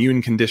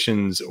neuroimmune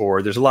conditions,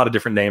 or there's a lot of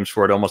different names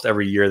for it. Almost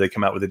every year they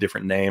come out with a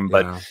different name,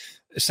 but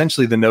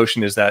essentially the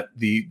notion is that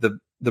the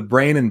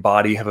brain and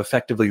body have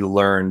effectively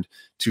learned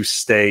to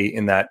stay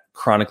in that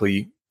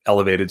chronically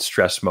elevated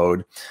stress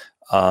mode.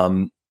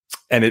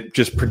 And it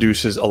just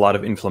produces a lot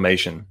of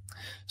inflammation.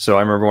 So I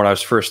remember when I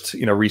was first,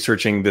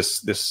 researching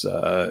this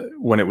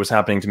when it was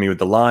happening to me with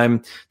the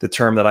Lyme, the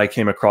term that I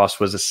came across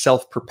was a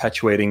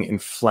self-perpetuating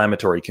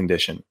inflammatory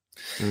condition,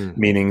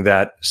 meaning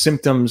that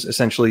symptoms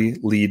essentially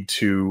lead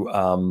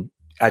to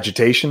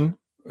agitation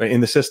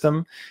in the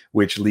system,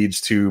 which leads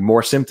to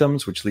more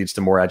symptoms, which leads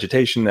to more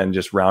agitation, and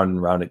just round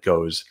and round it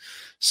goes.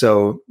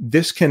 So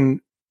this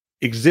can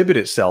exhibit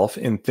itself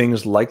in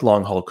things like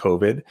long haul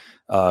COVID,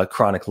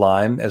 chronic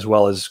Lyme, as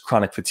well as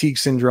chronic fatigue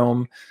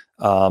syndrome.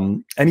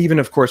 And even,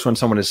 of course, when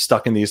someone is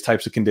stuck in these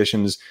types of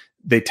conditions,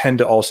 they tend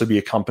to also be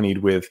accompanied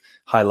with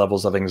high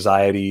levels of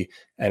anxiety.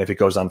 And if it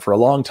goes on for a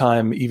long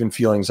time, even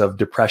feelings of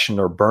depression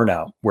or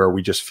burnout, where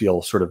we just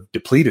feel sort of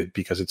depleted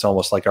because it's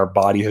almost like our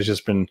body has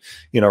just been,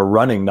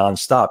 running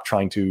nonstop,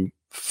 trying to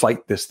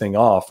fight this thing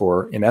off,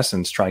 or in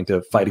essence, trying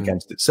to fight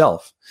against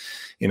itself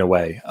in a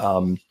way.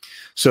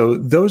 So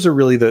those are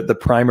really the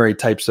primary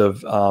types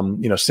of,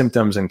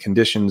 symptoms and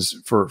conditions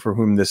for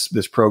whom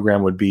this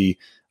program would be,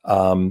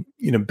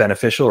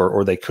 beneficial,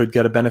 or they could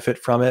get a benefit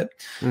from it.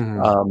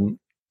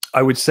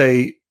 I would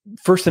say,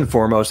 first and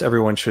foremost,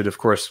 everyone should, of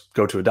course,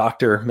 go to a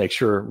doctor,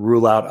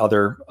 rule out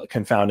other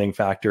confounding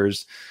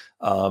factors.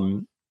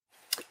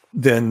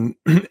 Then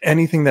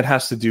anything that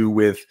has to do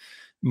with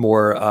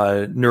more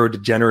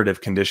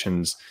neurodegenerative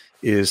conditions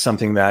is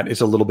something that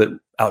is a little bit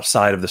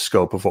outside of the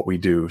scope of what we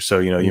do. So,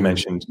 you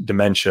mentioned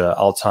dementia,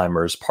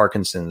 Alzheimer's,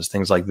 Parkinson's,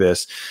 things like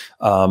this.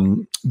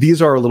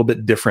 These are a little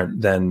bit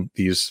different than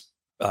these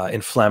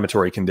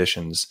inflammatory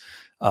conditions.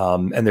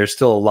 And there's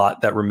still a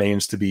lot that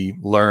remains to be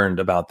learned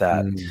about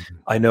that.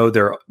 I know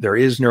there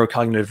is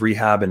neurocognitive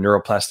rehab and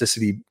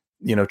neuroplasticity,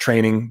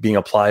 training being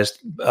applied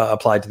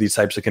to these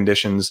types of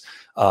conditions.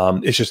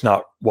 It's just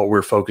not what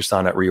we're focused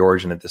on at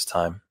Reorigin at this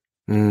time.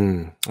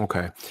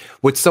 Okay.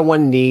 Would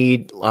someone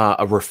need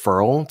a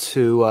referral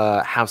to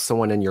have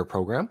someone in your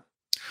program?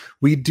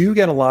 We do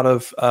get a lot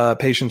of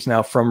patients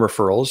now from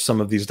referrals, some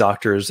of these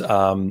doctors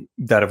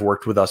that have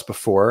worked with us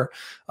before,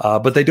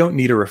 but they don't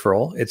need a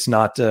referral. It's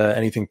not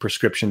anything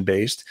prescription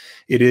based.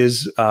 It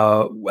is,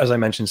 as I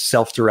mentioned,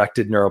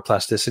 self-directed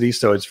neuroplasticity.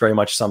 So it's very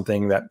much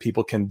something that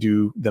people can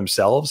do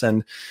themselves.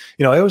 And,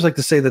 I always like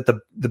to say that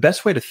the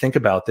best way to think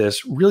about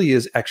this really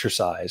is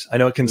exercise. I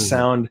know it can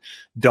sound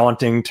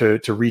daunting to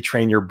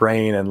retrain your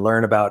brain and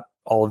learn about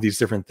all of these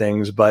different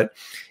things, but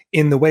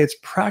in the way it's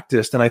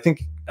practiced, and I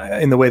think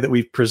in the way that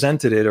we've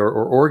presented it or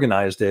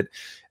organized it,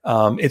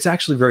 it's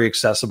actually very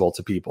accessible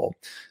to people.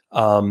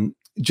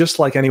 Just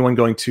like anyone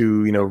going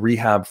to,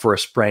 rehab for a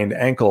sprained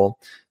ankle,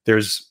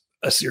 there's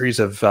a series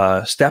of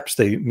steps.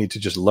 They need to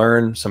just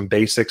learn some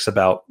basics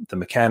about the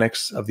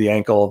mechanics of the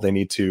ankle. They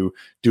need to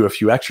do a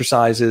few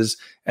exercises,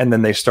 and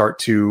then they start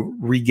to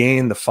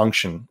regain the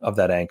function of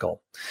that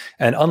ankle.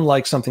 And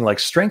unlike something like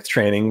strength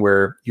training,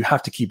 where you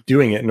have to keep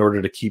doing it in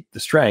order to keep the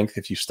strength,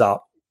 if you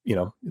stop,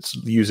 it's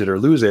use it or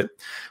lose it.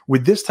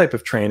 With this type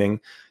of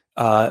training,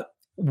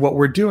 what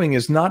we're doing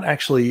is not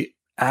actually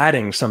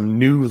adding some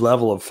new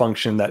level of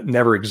function that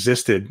never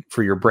existed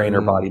for your brain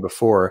or body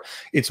before.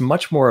 It's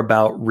much more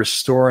about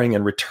restoring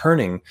and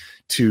returning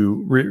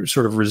to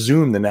sort of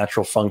resume the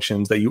natural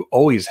functions that you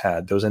always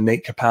had, those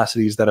innate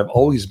capacities that have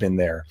always been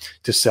there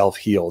to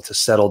self-heal, to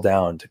settle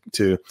down,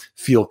 to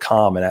feel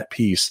calm and at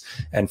peace,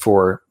 and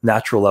for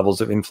natural levels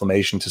of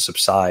inflammation to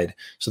subside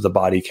so the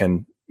body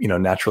can,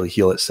 naturally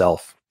heal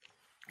itself.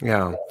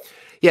 Yeah.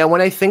 Yeah.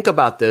 When I think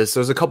about this,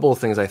 there's a couple of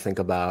things I think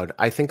about.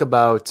 I think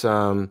about,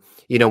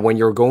 when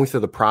you're going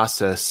through the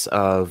process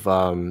of,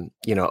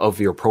 of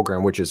your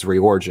program, which is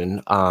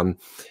Reorigin,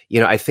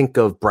 I think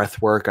of breath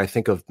work. I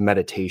think of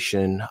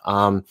meditation.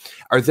 Are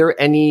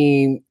there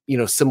any,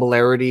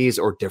 similarities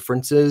or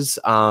differences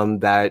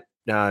that,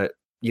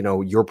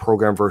 your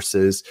program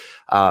versus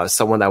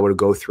someone that would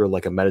go through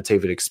like a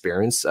meditative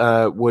experience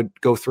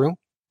would go through?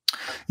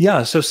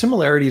 Yeah. So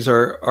similarities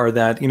are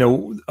that,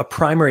 a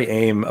primary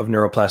aim of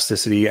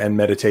neuroplasticity and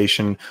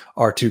meditation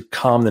are to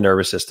calm the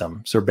nervous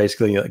system. So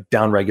basically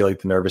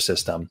downregulate the nervous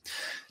system.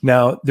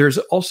 Now, there's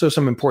also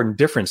some important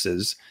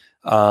differences.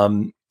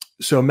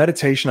 So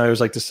meditation, I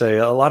always like to say,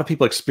 a lot of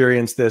people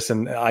experience this,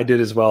 and I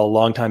did as well, a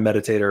longtime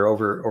meditator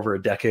over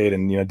a decade,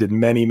 and did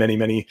many, many,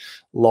 many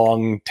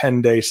long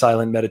 10-day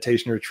silent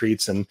meditation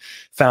retreats, and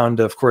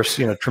found, of course,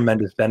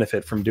 tremendous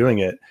benefit from doing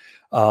it.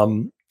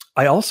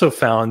 I also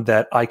found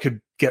that I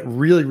could get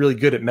really, really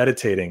good at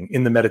meditating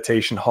in the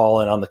meditation hall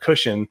and on the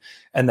cushion.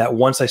 And that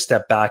once I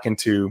stepped back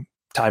into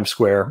Times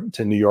Square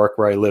to New York,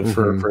 where I lived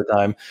for a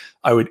time,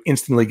 I would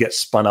instantly get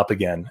spun up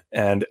again.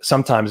 And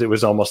sometimes it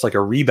was almost like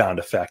a rebound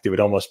effect. It would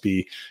almost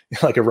be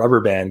like a rubber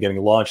band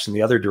getting launched in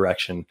the other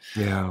direction.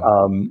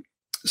 Yeah.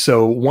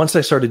 So once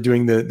I started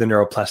doing the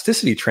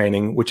neuroplasticity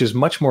training, which is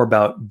much more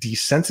about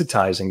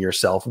desensitizing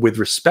yourself with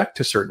respect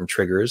to certain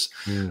triggers,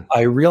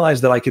 I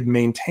realized that I could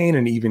maintain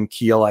an even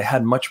keel. I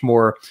had much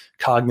more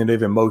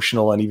cognitive,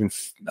 emotional, and even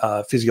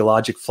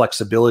physiologic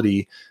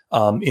flexibility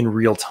in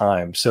real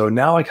time. So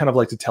now I kind of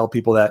like to tell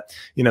people that,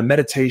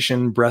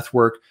 meditation, breath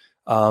work,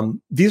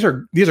 these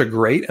are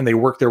great, and they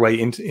work their way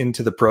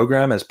into the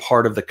program as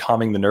part of the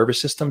calming the nervous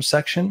system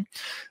section.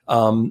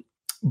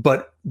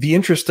 But the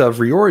interest of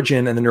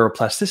Reorigin and the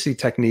neuroplasticity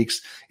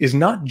techniques is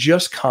not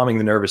just calming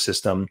the nervous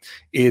system,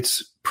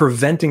 it's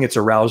preventing its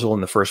arousal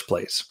in the first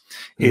place.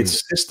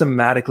 It's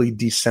systematically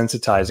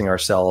desensitizing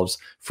ourselves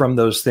from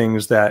those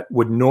things that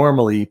would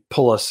normally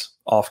pull us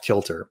off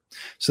kilter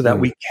so that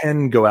we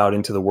can go out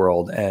into the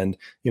world and,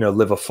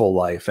 live a full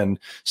life. And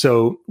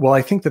so while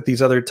I think that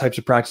these other types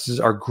of practices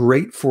are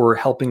great for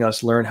helping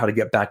us learn how to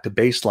get back to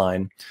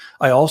baseline,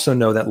 I also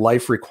know that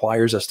life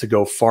requires us to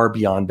go far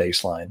beyond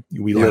baseline.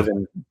 We live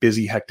in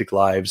busy, hectic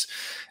lives,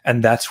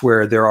 and that's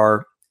where there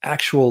are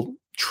actual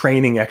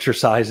training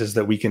exercises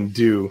that we can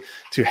do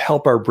to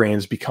help our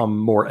brains become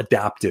more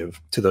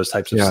adaptive to those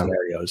types of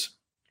scenarios.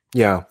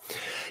 Yeah.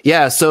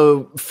 Yeah.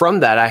 So from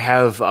that, I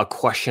have a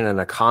question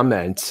and a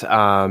comment.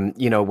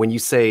 When you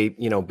say,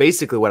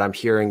 basically what I'm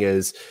hearing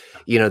is,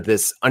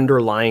 this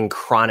underlying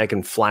chronic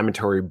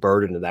inflammatory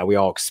burden that we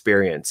all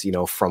experience,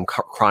 from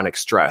chronic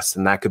stress.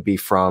 And that could be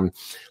from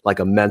like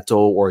a mental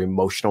or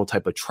emotional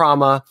type of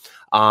trauma.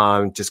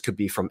 Just could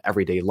be from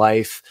everyday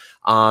life,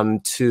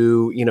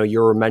 to,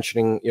 you were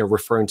mentioning,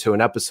 referring to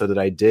an episode that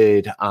I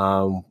did,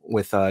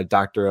 with,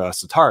 Dr.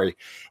 Satari,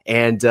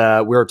 and,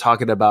 we were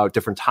talking about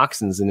different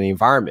toxins in the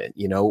environment.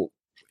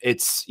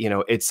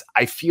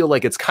 I feel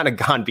like it's kind of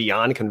gone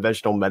beyond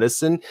conventional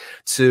medicine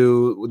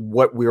to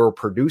what we were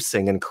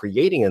producing and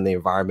creating in the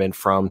environment,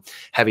 from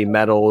heavy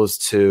metals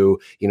to,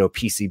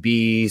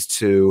 PCBs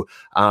to,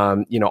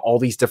 all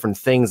these different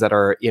things that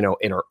are,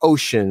 in our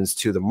oceans,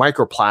 to the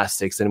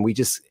microplastics. And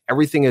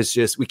everything is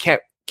just, we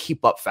can't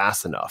keep up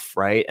fast enough.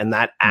 Right. And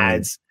that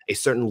adds a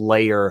certain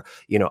layer,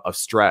 of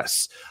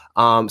stress.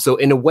 So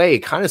in a way, it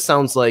kind of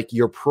sounds like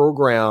your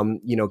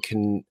program,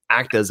 can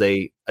act as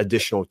a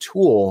additional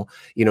tool,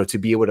 to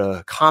be able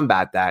to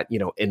combat that,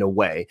 in a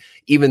way,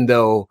 even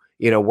though,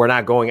 we're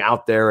not going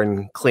out there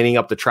and cleaning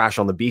up the trash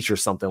on the beach or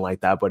something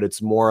like that, but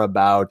it's more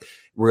about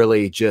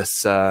really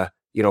just,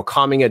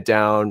 calming it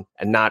down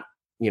and not,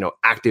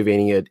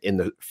 activating it in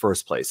the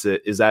first place.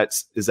 Is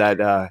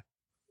that?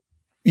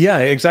 Yeah,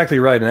 exactly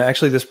right. And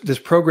actually, this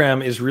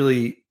program is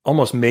really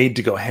almost made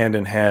to go hand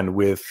in hand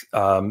with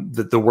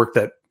the work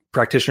that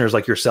practitioners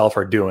like yourself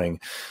are doing,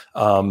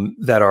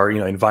 that are,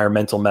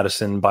 environmental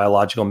medicine,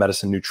 biological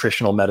medicine,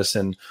 nutritional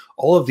medicine,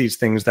 all of these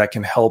things that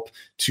can help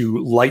to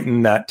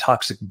lighten that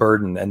toxic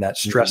burden and that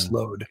stress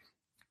load.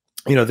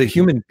 The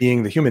human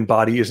being, the human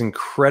body is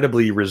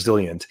incredibly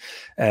resilient.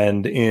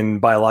 And in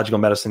biological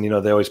medicine,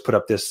 they always put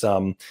up this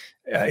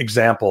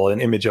example, an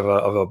image of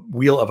a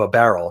wheel of a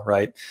barrel,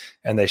 right?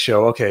 And they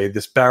show, okay,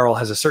 this barrel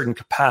has a certain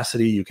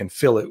capacity. You can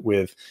fill it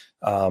with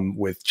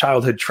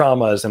childhood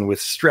traumas and with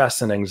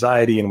stress and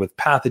anxiety and with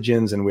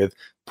pathogens and with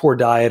poor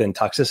diet and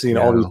toxicity and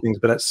all these things.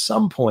 But at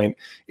some point,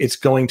 it's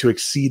going to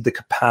exceed the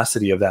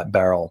capacity of that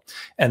barrel.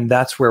 And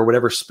that's where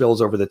whatever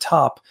spills over the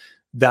top,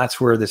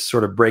 that's where this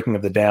sort of breaking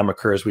of the dam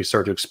occurs. We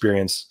start to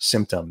experience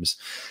symptoms.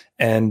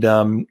 And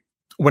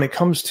when it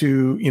comes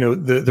to,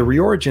 the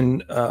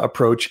Reorigin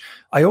approach,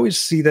 I always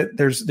see that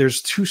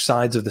there's two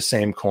sides of the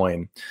same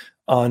coin.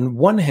 On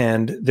one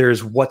hand,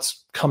 there's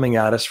what's coming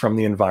at us from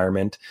the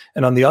environment,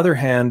 and on the other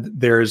hand,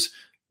 there's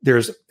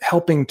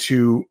helping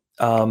to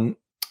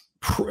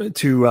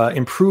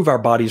improve our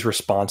body's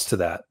response to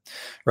that,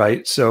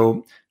 right?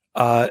 So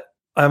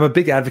I'm a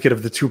big advocate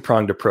of the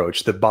two-pronged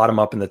approach, the bottom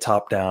up and the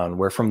top down,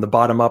 where from the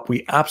bottom up,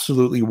 we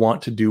absolutely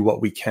want to do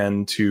what we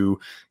can to,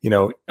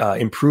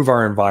 improve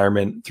our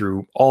environment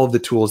through all of the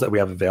tools that we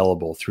have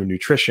available, through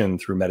nutrition,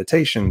 through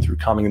meditation, through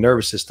calming the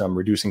nervous system,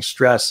 reducing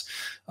stress,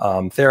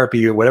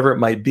 therapy, whatever it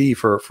might be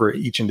for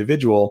each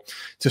individual,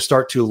 to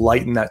start to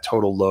lighten that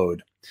total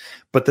load.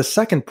 But the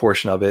second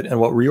portion of it, and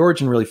what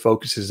Reorigin really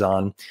focuses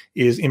on,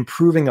 is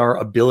improving our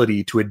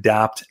ability to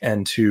adapt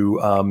and to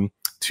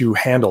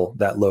handle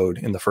that load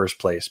in the first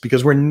place,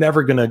 because we're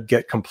never going to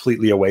get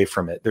completely away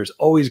from it. There's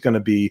always going to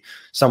be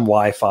some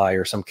Wi-Fi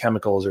or some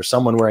chemicals or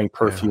someone wearing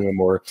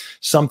perfume or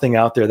something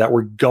out there that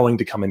we're going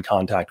to come in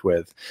contact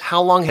with.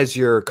 How long has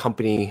your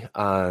company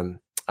been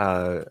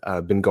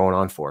going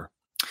on for?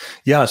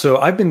 Yeah, so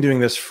I've been doing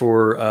this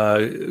for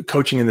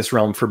coaching in this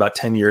realm for about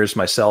 10 years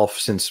myself,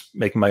 since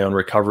making my own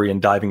recovery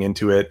and diving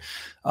into it.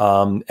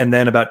 And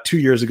then about 2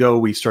 years ago,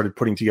 we started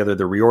putting together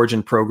the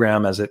Reorigin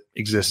program as it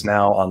exists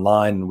now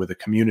online and with a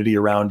community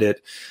around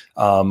it.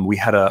 We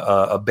had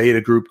a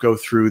beta group go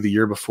through the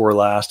year before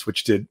last,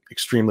 which did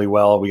extremely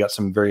well. We got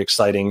some very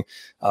exciting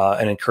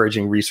and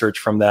encouraging research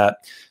from that.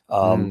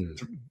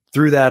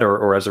 through that,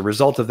 or as a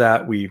result of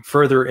that, we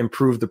further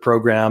improved the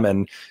program,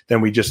 and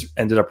then we just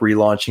ended up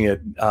relaunching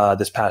it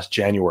this past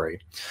January.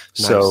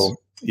 Nice. So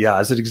yeah,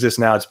 as it exists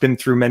now, it's been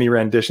through many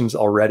renditions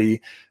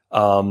already,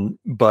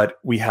 but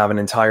we have an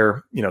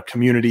entire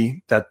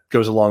community that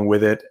goes along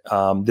with it.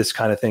 This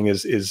kind of thing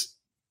is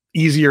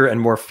easier and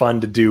more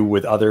fun to do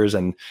with others,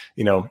 and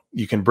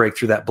you can break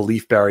through that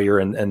belief barrier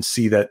and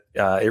see that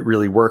it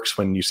really works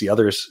when you see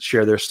others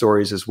share their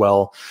stories as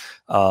well.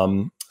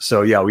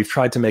 So yeah, we've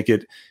tried to make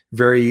it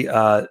very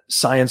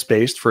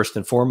science-based first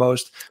and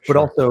foremost, but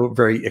also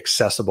very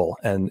accessible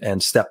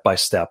and step by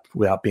step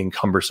without being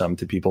cumbersome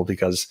to people,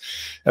 because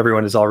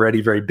everyone is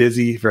already very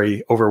busy,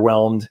 very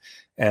overwhelmed.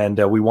 And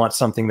we want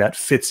something that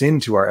fits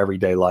into our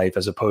everyday life,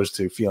 as opposed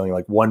to feeling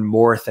like one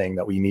more thing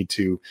that we need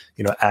to,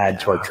 add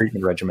to our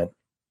treatment regimen.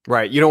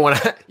 Right. You don't want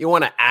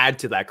to add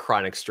to that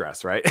chronic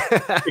stress, right?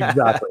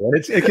 Exactly. And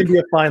it can be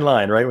a fine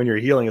line, right? When you're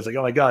healing, it's like,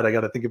 oh my God, I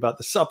got to think about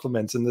the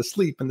supplements and the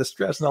sleep and the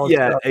stress and all that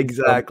stuff.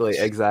 Exactly.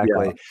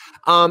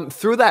 Yeah.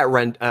 Through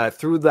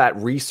that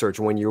research,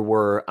 when you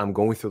were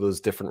going through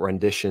those different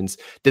renditions,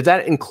 did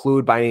that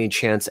include by any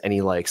chance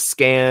any like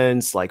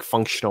scans, like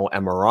functional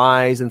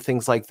MRIs and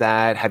things like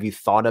that? Have you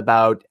thought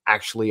about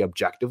actually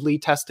objectively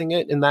testing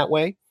it in that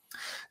way?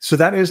 So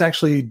that is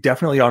actually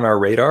definitely on our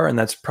radar, and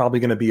that's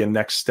probably going to be a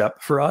next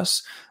step for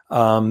us.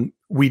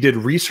 We did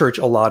research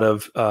a lot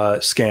of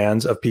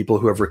scans of people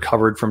who have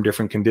recovered from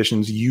different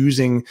conditions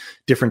using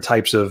different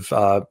types of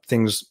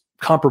things,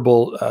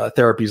 comparable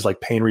therapies like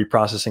pain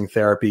reprocessing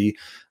therapy,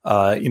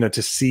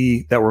 to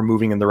see that we're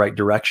moving in the right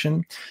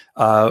direction.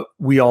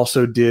 We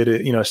also did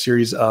a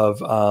series of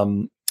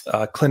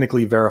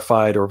clinically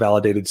verified or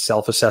validated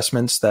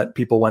self-assessments that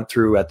people went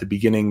through at the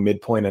beginning,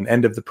 midpoint, and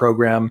end of the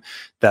program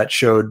that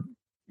showed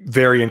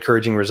very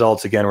encouraging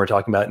results. Again, we're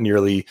talking about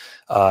nearly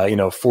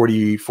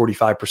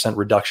 45%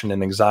 reduction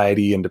in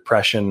anxiety and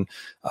depression,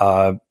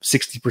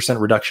 60%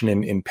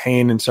 reduction in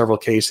pain in several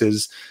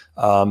cases.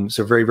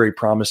 So very, very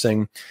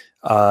promising.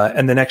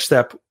 And the next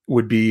step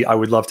would be, I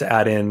would love to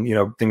add in,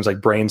 things like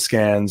brain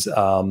scans,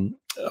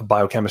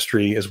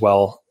 biochemistry as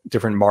well,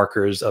 different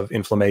markers of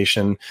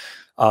inflammation.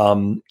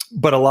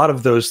 But a lot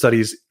of those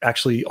studies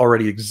actually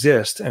already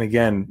exist, and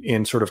again,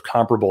 in sort of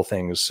comparable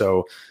things.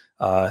 So,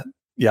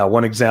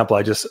 one example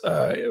I just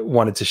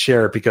wanted to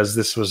share, because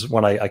this was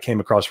one I came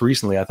across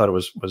recently. I thought it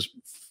was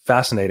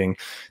fascinating.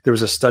 There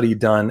was a study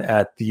done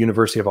at the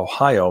University of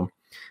Ohio,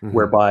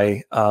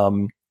 whereby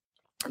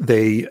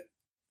they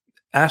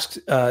asked,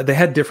 they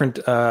had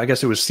different, I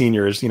guess it was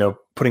seniors,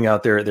 putting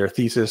out their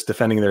thesis,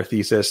 defending their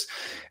thesis,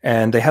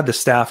 and they had the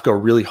staff go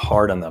really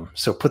hard on them.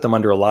 So put them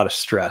under a lot of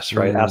stress,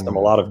 right? Ask them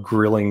a lot of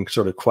grilling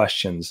sort of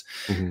questions.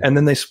 And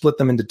then they split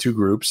them into two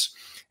groups,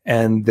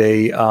 and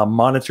they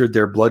monitored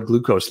their blood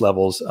glucose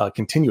levels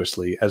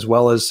continuously, as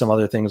well as some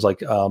other things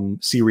like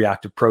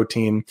C-reactive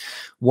protein.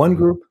 One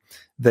group,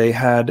 they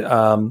had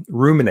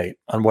ruminate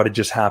on what had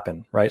just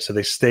happened, right? So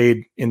they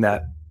stayed in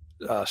that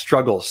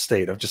struggle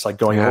state of just like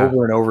going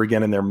over and over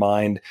again in their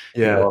mind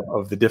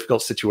of the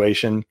difficult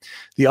situation.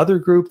 The other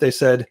group, they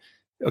said,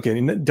 okay,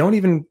 don't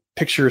even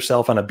picture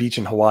yourself on a beach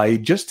in Hawaii.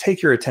 Just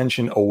take your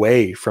attention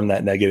away from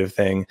that negative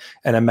thing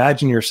and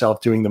imagine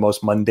yourself doing the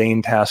most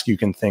mundane task you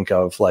can think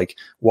of, like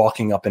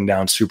walking up and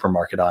down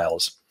supermarket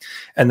aisles.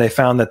 And they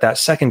found that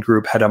second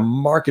group had a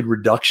marked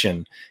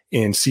reduction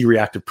in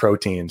C-reactive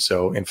protein,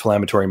 so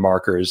inflammatory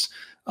markers,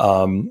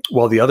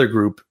 while the other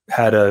group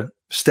had a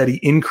steady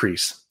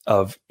increase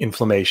of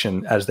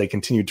inflammation as they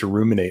continued to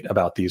ruminate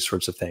about these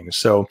sorts of things.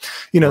 So,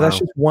 that's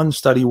just one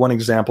study, one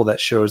example that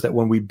shows that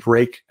when we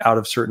break out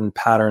of certain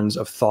patterns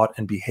of thought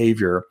and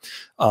behavior,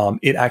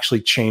 it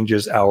actually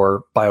changes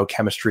our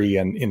biochemistry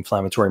and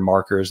inflammatory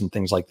markers and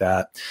things like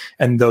that.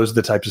 And those are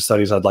the types of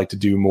studies I'd like to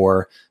do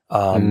more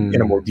in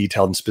a more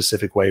detailed and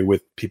specific way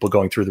with people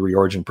going through the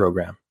Reorigin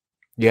program.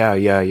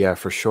 Yeah,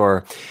 for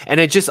sure. And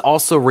it just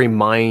also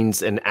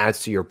reminds and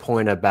adds to your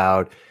point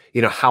about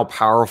how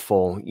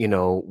powerful,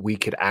 we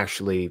could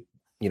actually,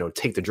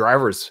 take the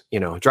driver's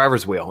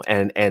wheel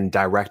and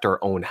direct our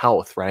own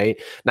health,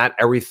 right? Not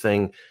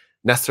everything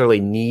necessarily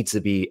needs to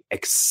be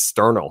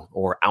external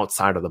or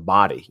outside of the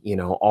body.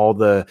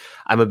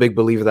 I'm a big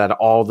believer that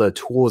all the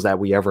tools that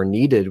we ever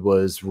needed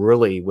was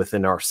really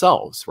within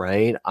ourselves,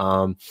 right?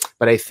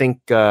 But I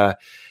think, the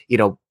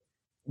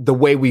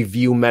way we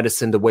view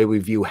medicine, the way we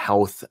view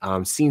health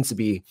seems to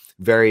be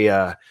very,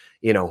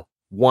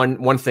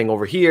 one thing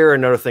over here,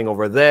 another thing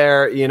over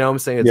there, I'm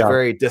saying? It's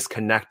very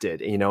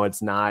disconnected,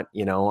 it's not,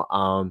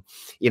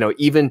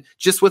 even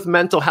just with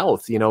mental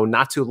health,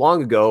 not too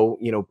long ago,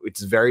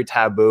 it's very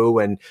taboo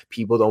and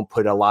people don't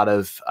put a lot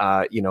of,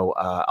 a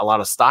lot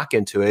of stock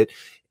into it.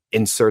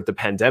 Insert the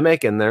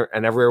pandemic and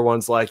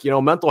everyone's like,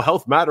 mental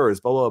health matters,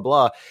 blah, blah,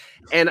 blah.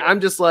 And I'm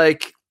just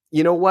like,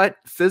 you know what?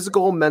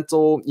 Physical,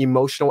 mental,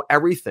 emotional,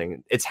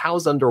 everything. It's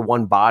housed under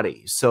one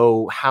body.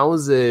 So how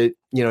is it,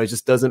 it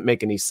just doesn't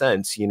make any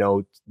sense,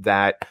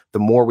 that the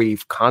more we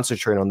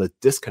concentrate on the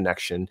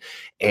disconnection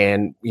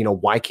and,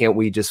 why can't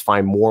we just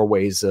find more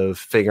ways of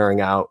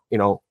figuring out,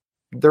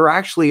 there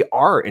actually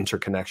are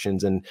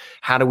interconnections, and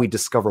how do we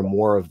discover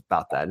more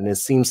about that? And it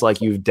seems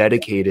like you've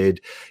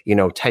dedicated,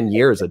 10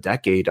 years, a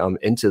decade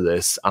into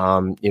this,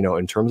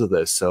 in terms of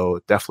this.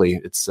 So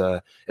definitely it's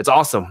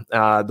awesome,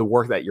 the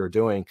work that you're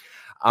doing.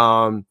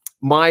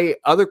 My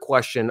other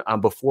question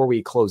before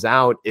we close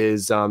out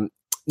is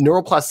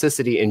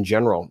neuroplasticity in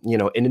general,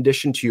 in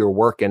addition to your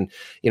work and,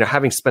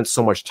 having spent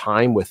so much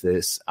time with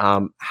this,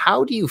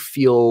 how do you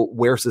feel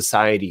where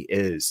society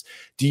is?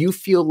 Do you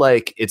feel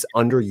like it's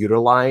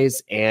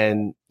underutilized?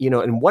 And,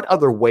 in what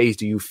other ways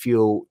do you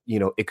feel,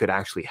 it could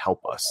actually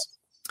help us?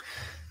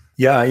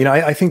 Yeah,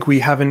 I think we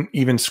haven't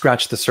even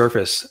scratched the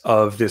surface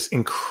of this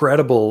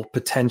incredible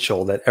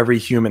potential that every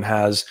human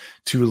has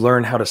to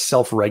learn how to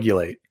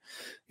self-regulate.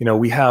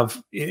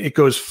 It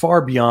goes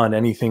far beyond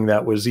anything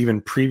that was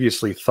even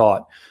previously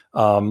thought.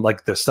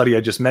 Like the study I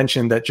just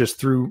mentioned, that just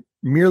through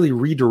merely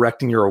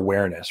redirecting your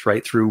awareness,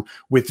 right, through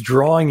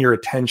withdrawing your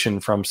attention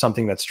from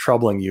something that's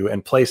troubling you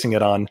and placing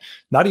it on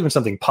not even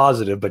something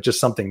positive, but just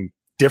something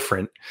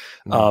different,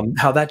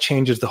 how that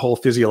changes the whole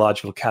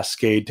physiological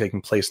cascade taking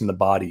place in the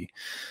body.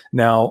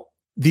 Now,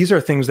 these are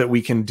things that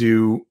we can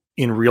do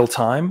in real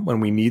time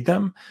when we need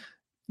them.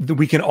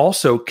 We can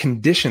also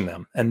condition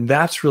them. And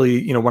that's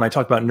really, when I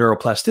talk about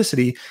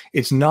neuroplasticity,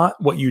 it's not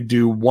what you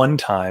do one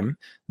time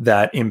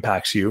that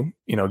impacts you.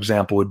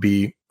 Example would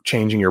be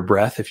changing your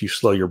breath. If you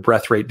slow your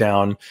breath rate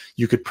down,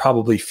 you could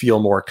probably feel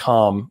more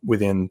calm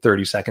within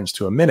 30 seconds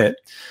to a minute.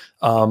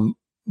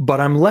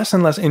 But I'm less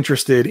and less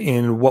interested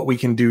in what we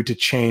can do to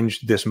change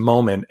this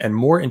moment, and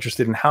more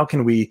interested in how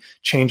can we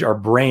change our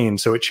brain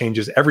so it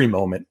changes every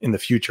moment in the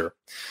future.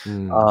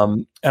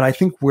 And I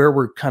think where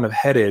we're kind of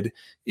headed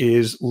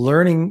is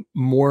learning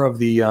more of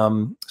the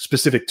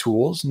specific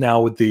tools now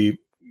with the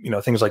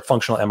things like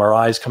functional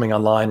MRIs coming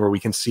online, where we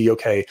can see,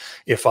 okay,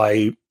 if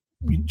I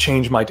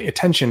change my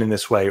attention in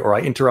this way, or I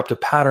interrupt a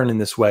pattern in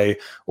this way,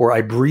 or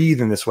I breathe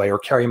in this way, or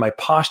carry my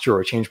posture,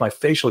 or change my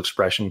facial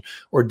expression,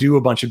 or do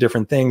a bunch of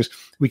different things,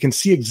 we can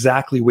see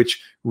exactly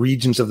which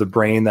regions of the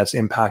brain that's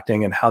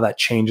impacting and how that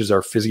changes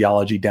our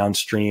physiology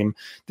downstream.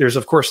 There's,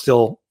 of course,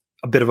 still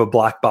a bit of a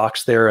black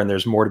box there, and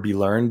there's more to be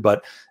learned.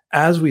 But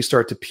as we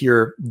start to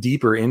peer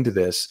deeper into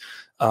this,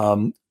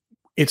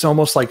 it's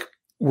almost like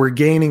we're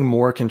gaining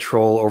more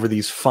control over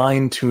these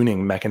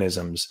fine-tuning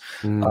mechanisms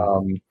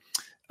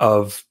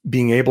of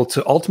being able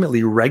to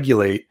ultimately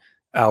regulate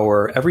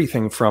our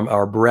everything from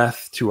our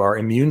breath to our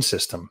immune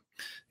system.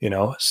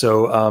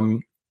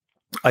 So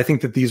I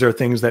think that these are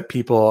things that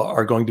people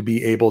are going to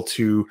be able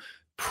to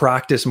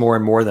practice more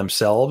and more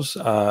themselves.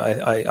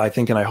 I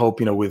think, and I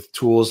hope, with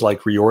tools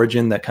like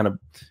Reorigin that kind of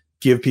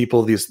give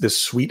people this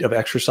suite of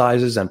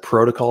exercises and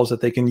protocols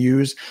that they can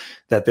use,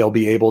 that they'll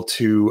be able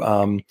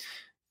to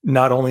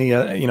not only,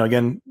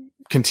 again,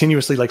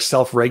 continuously like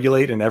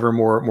self-regulate in ever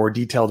more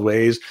detailed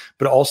ways,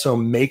 but also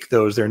make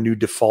those their new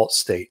default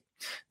state.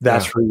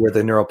 That's really where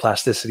the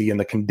neuroplasticity and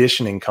the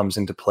conditioning comes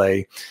into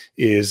play.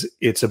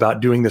 It's about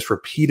doing this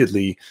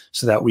repeatedly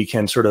so that we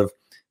can sort of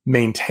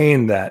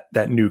maintain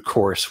that new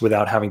course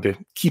without having to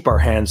keep our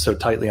hands so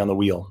tightly on the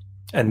wheel.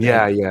 And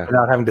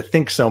without having to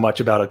think so much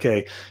about,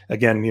 okay,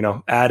 again,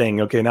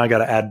 adding, okay, now I got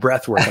to add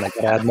breath work, and I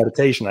got to add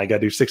meditation. I got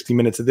to do 60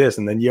 minutes of this,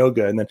 and then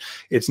yoga. And then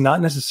it's not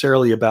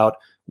necessarily about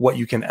what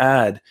you can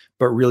add,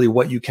 but really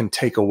what you can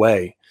take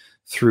away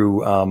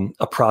through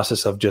a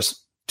process of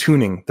just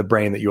tuning the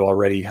brain that you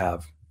already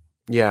have.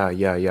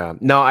 Yeah.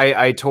 No,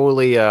 I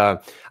totally,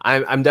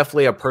 I'm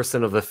definitely a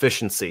person of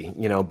efficiency,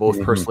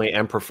 both personally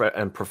and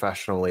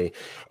professionally.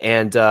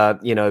 And,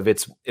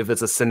 if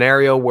it's a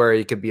scenario where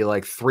it could be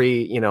like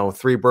three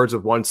birds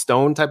with one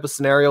stone type of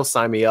scenario,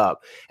 sign me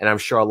up. And I'm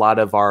sure a lot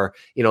of our,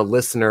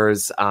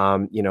 listeners,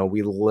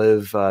 we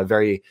live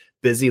very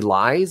busy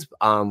lives.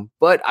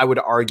 But I would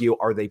argue,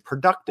 are they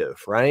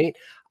productive? Right.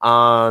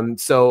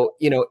 So,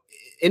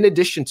 in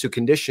addition to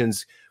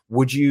conditions,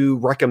 would you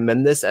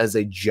recommend this as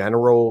a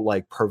general,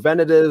 like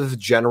preventative,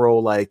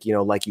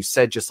 like you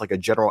said, just like a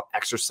general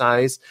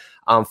exercise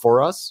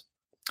for us?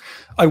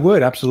 I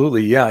would,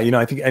 absolutely. Yeah.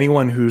 I think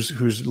anyone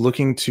who's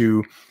looking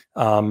to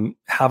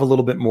have a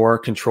little bit more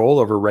control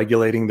over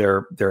regulating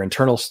their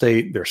internal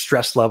state, their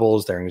stress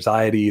levels, their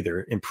anxiety,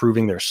 their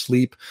improving their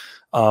sleep,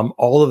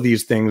 all of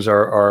these things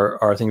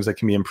are things that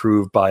can be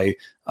improved by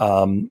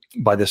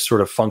this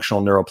sort of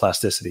functional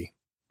neuroplasticity.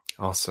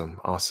 Awesome.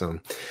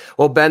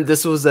 Well, Ben,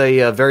 this was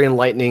a very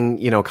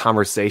enlightening,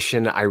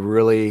 conversation. I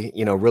really,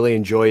 really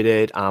enjoyed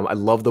it. I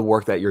love the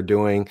work that you're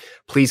doing.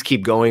 Please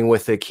keep going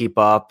with it. Keep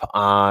up.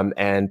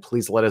 And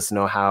please let us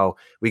know how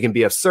we can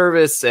be of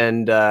service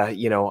and,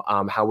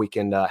 how we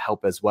can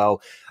help as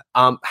well.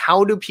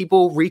 How do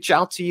people reach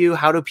out to you?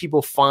 How do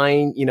people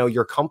find,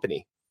 your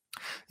company?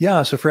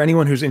 Yeah. So for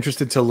anyone who's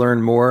interested to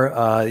learn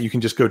more, you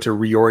can just go to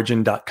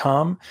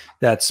reorigin.com.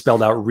 That's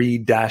spelled out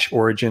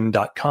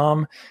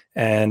re-origin.com.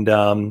 And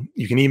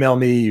you can email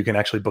me. You can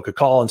actually book a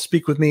call and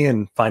speak with me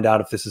and find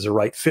out if this is a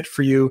right fit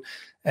for you.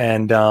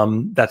 And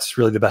that's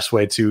really the best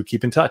way to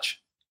keep in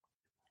touch.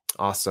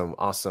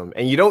 Awesome.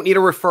 And you don't need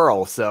a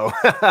referral. So,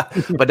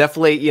 but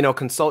definitely,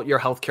 consult your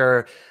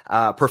healthcare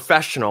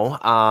professional.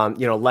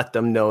 Let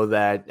them know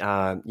that,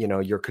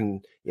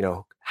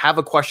 have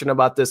a question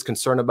about this,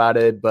 concern about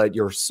it, but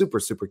you're super,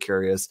 super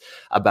curious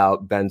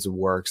about Ben's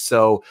work.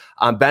 So,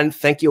 Ben,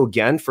 thank you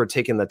again for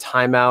taking the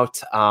time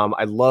out.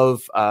 I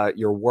love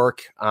your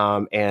work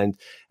and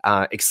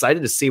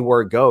excited to see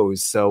where it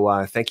goes.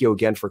 So thank you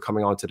again for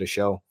coming on to the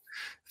show.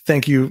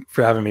 Thank you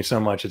for having me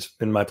so much. It's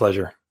been my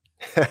pleasure.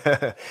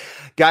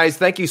 Guys,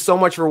 thank you so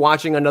much for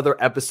watching another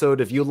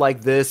episode. If you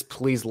like this,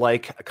 please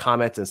like,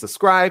 comment, and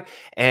subscribe.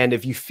 And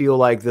if you feel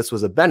like this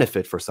was a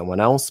benefit for someone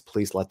else,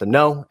 please let them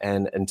know.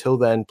 And until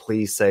then,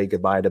 please say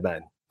goodbye to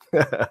Ben.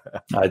 All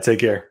right, take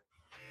care.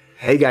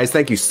 Hey guys,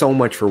 thank you so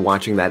much for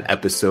watching that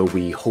episode.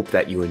 We hope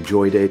that you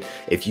enjoyed it.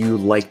 If you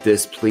like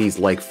this, please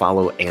like,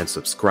 follow, and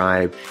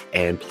subscribe.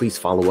 And please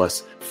follow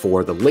us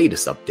for the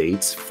latest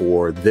updates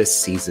for this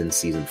season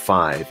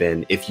 5.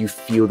 And if you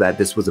feel that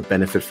this was a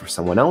benefit for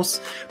someone else,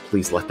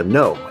 please let them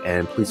know.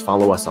 And please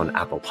follow us on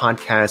Apple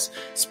Podcasts,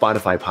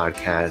 Spotify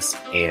Podcasts,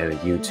 and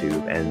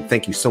YouTube. And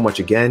thank you so much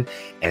again.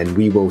 And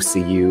we will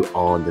see you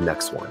on the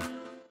next one.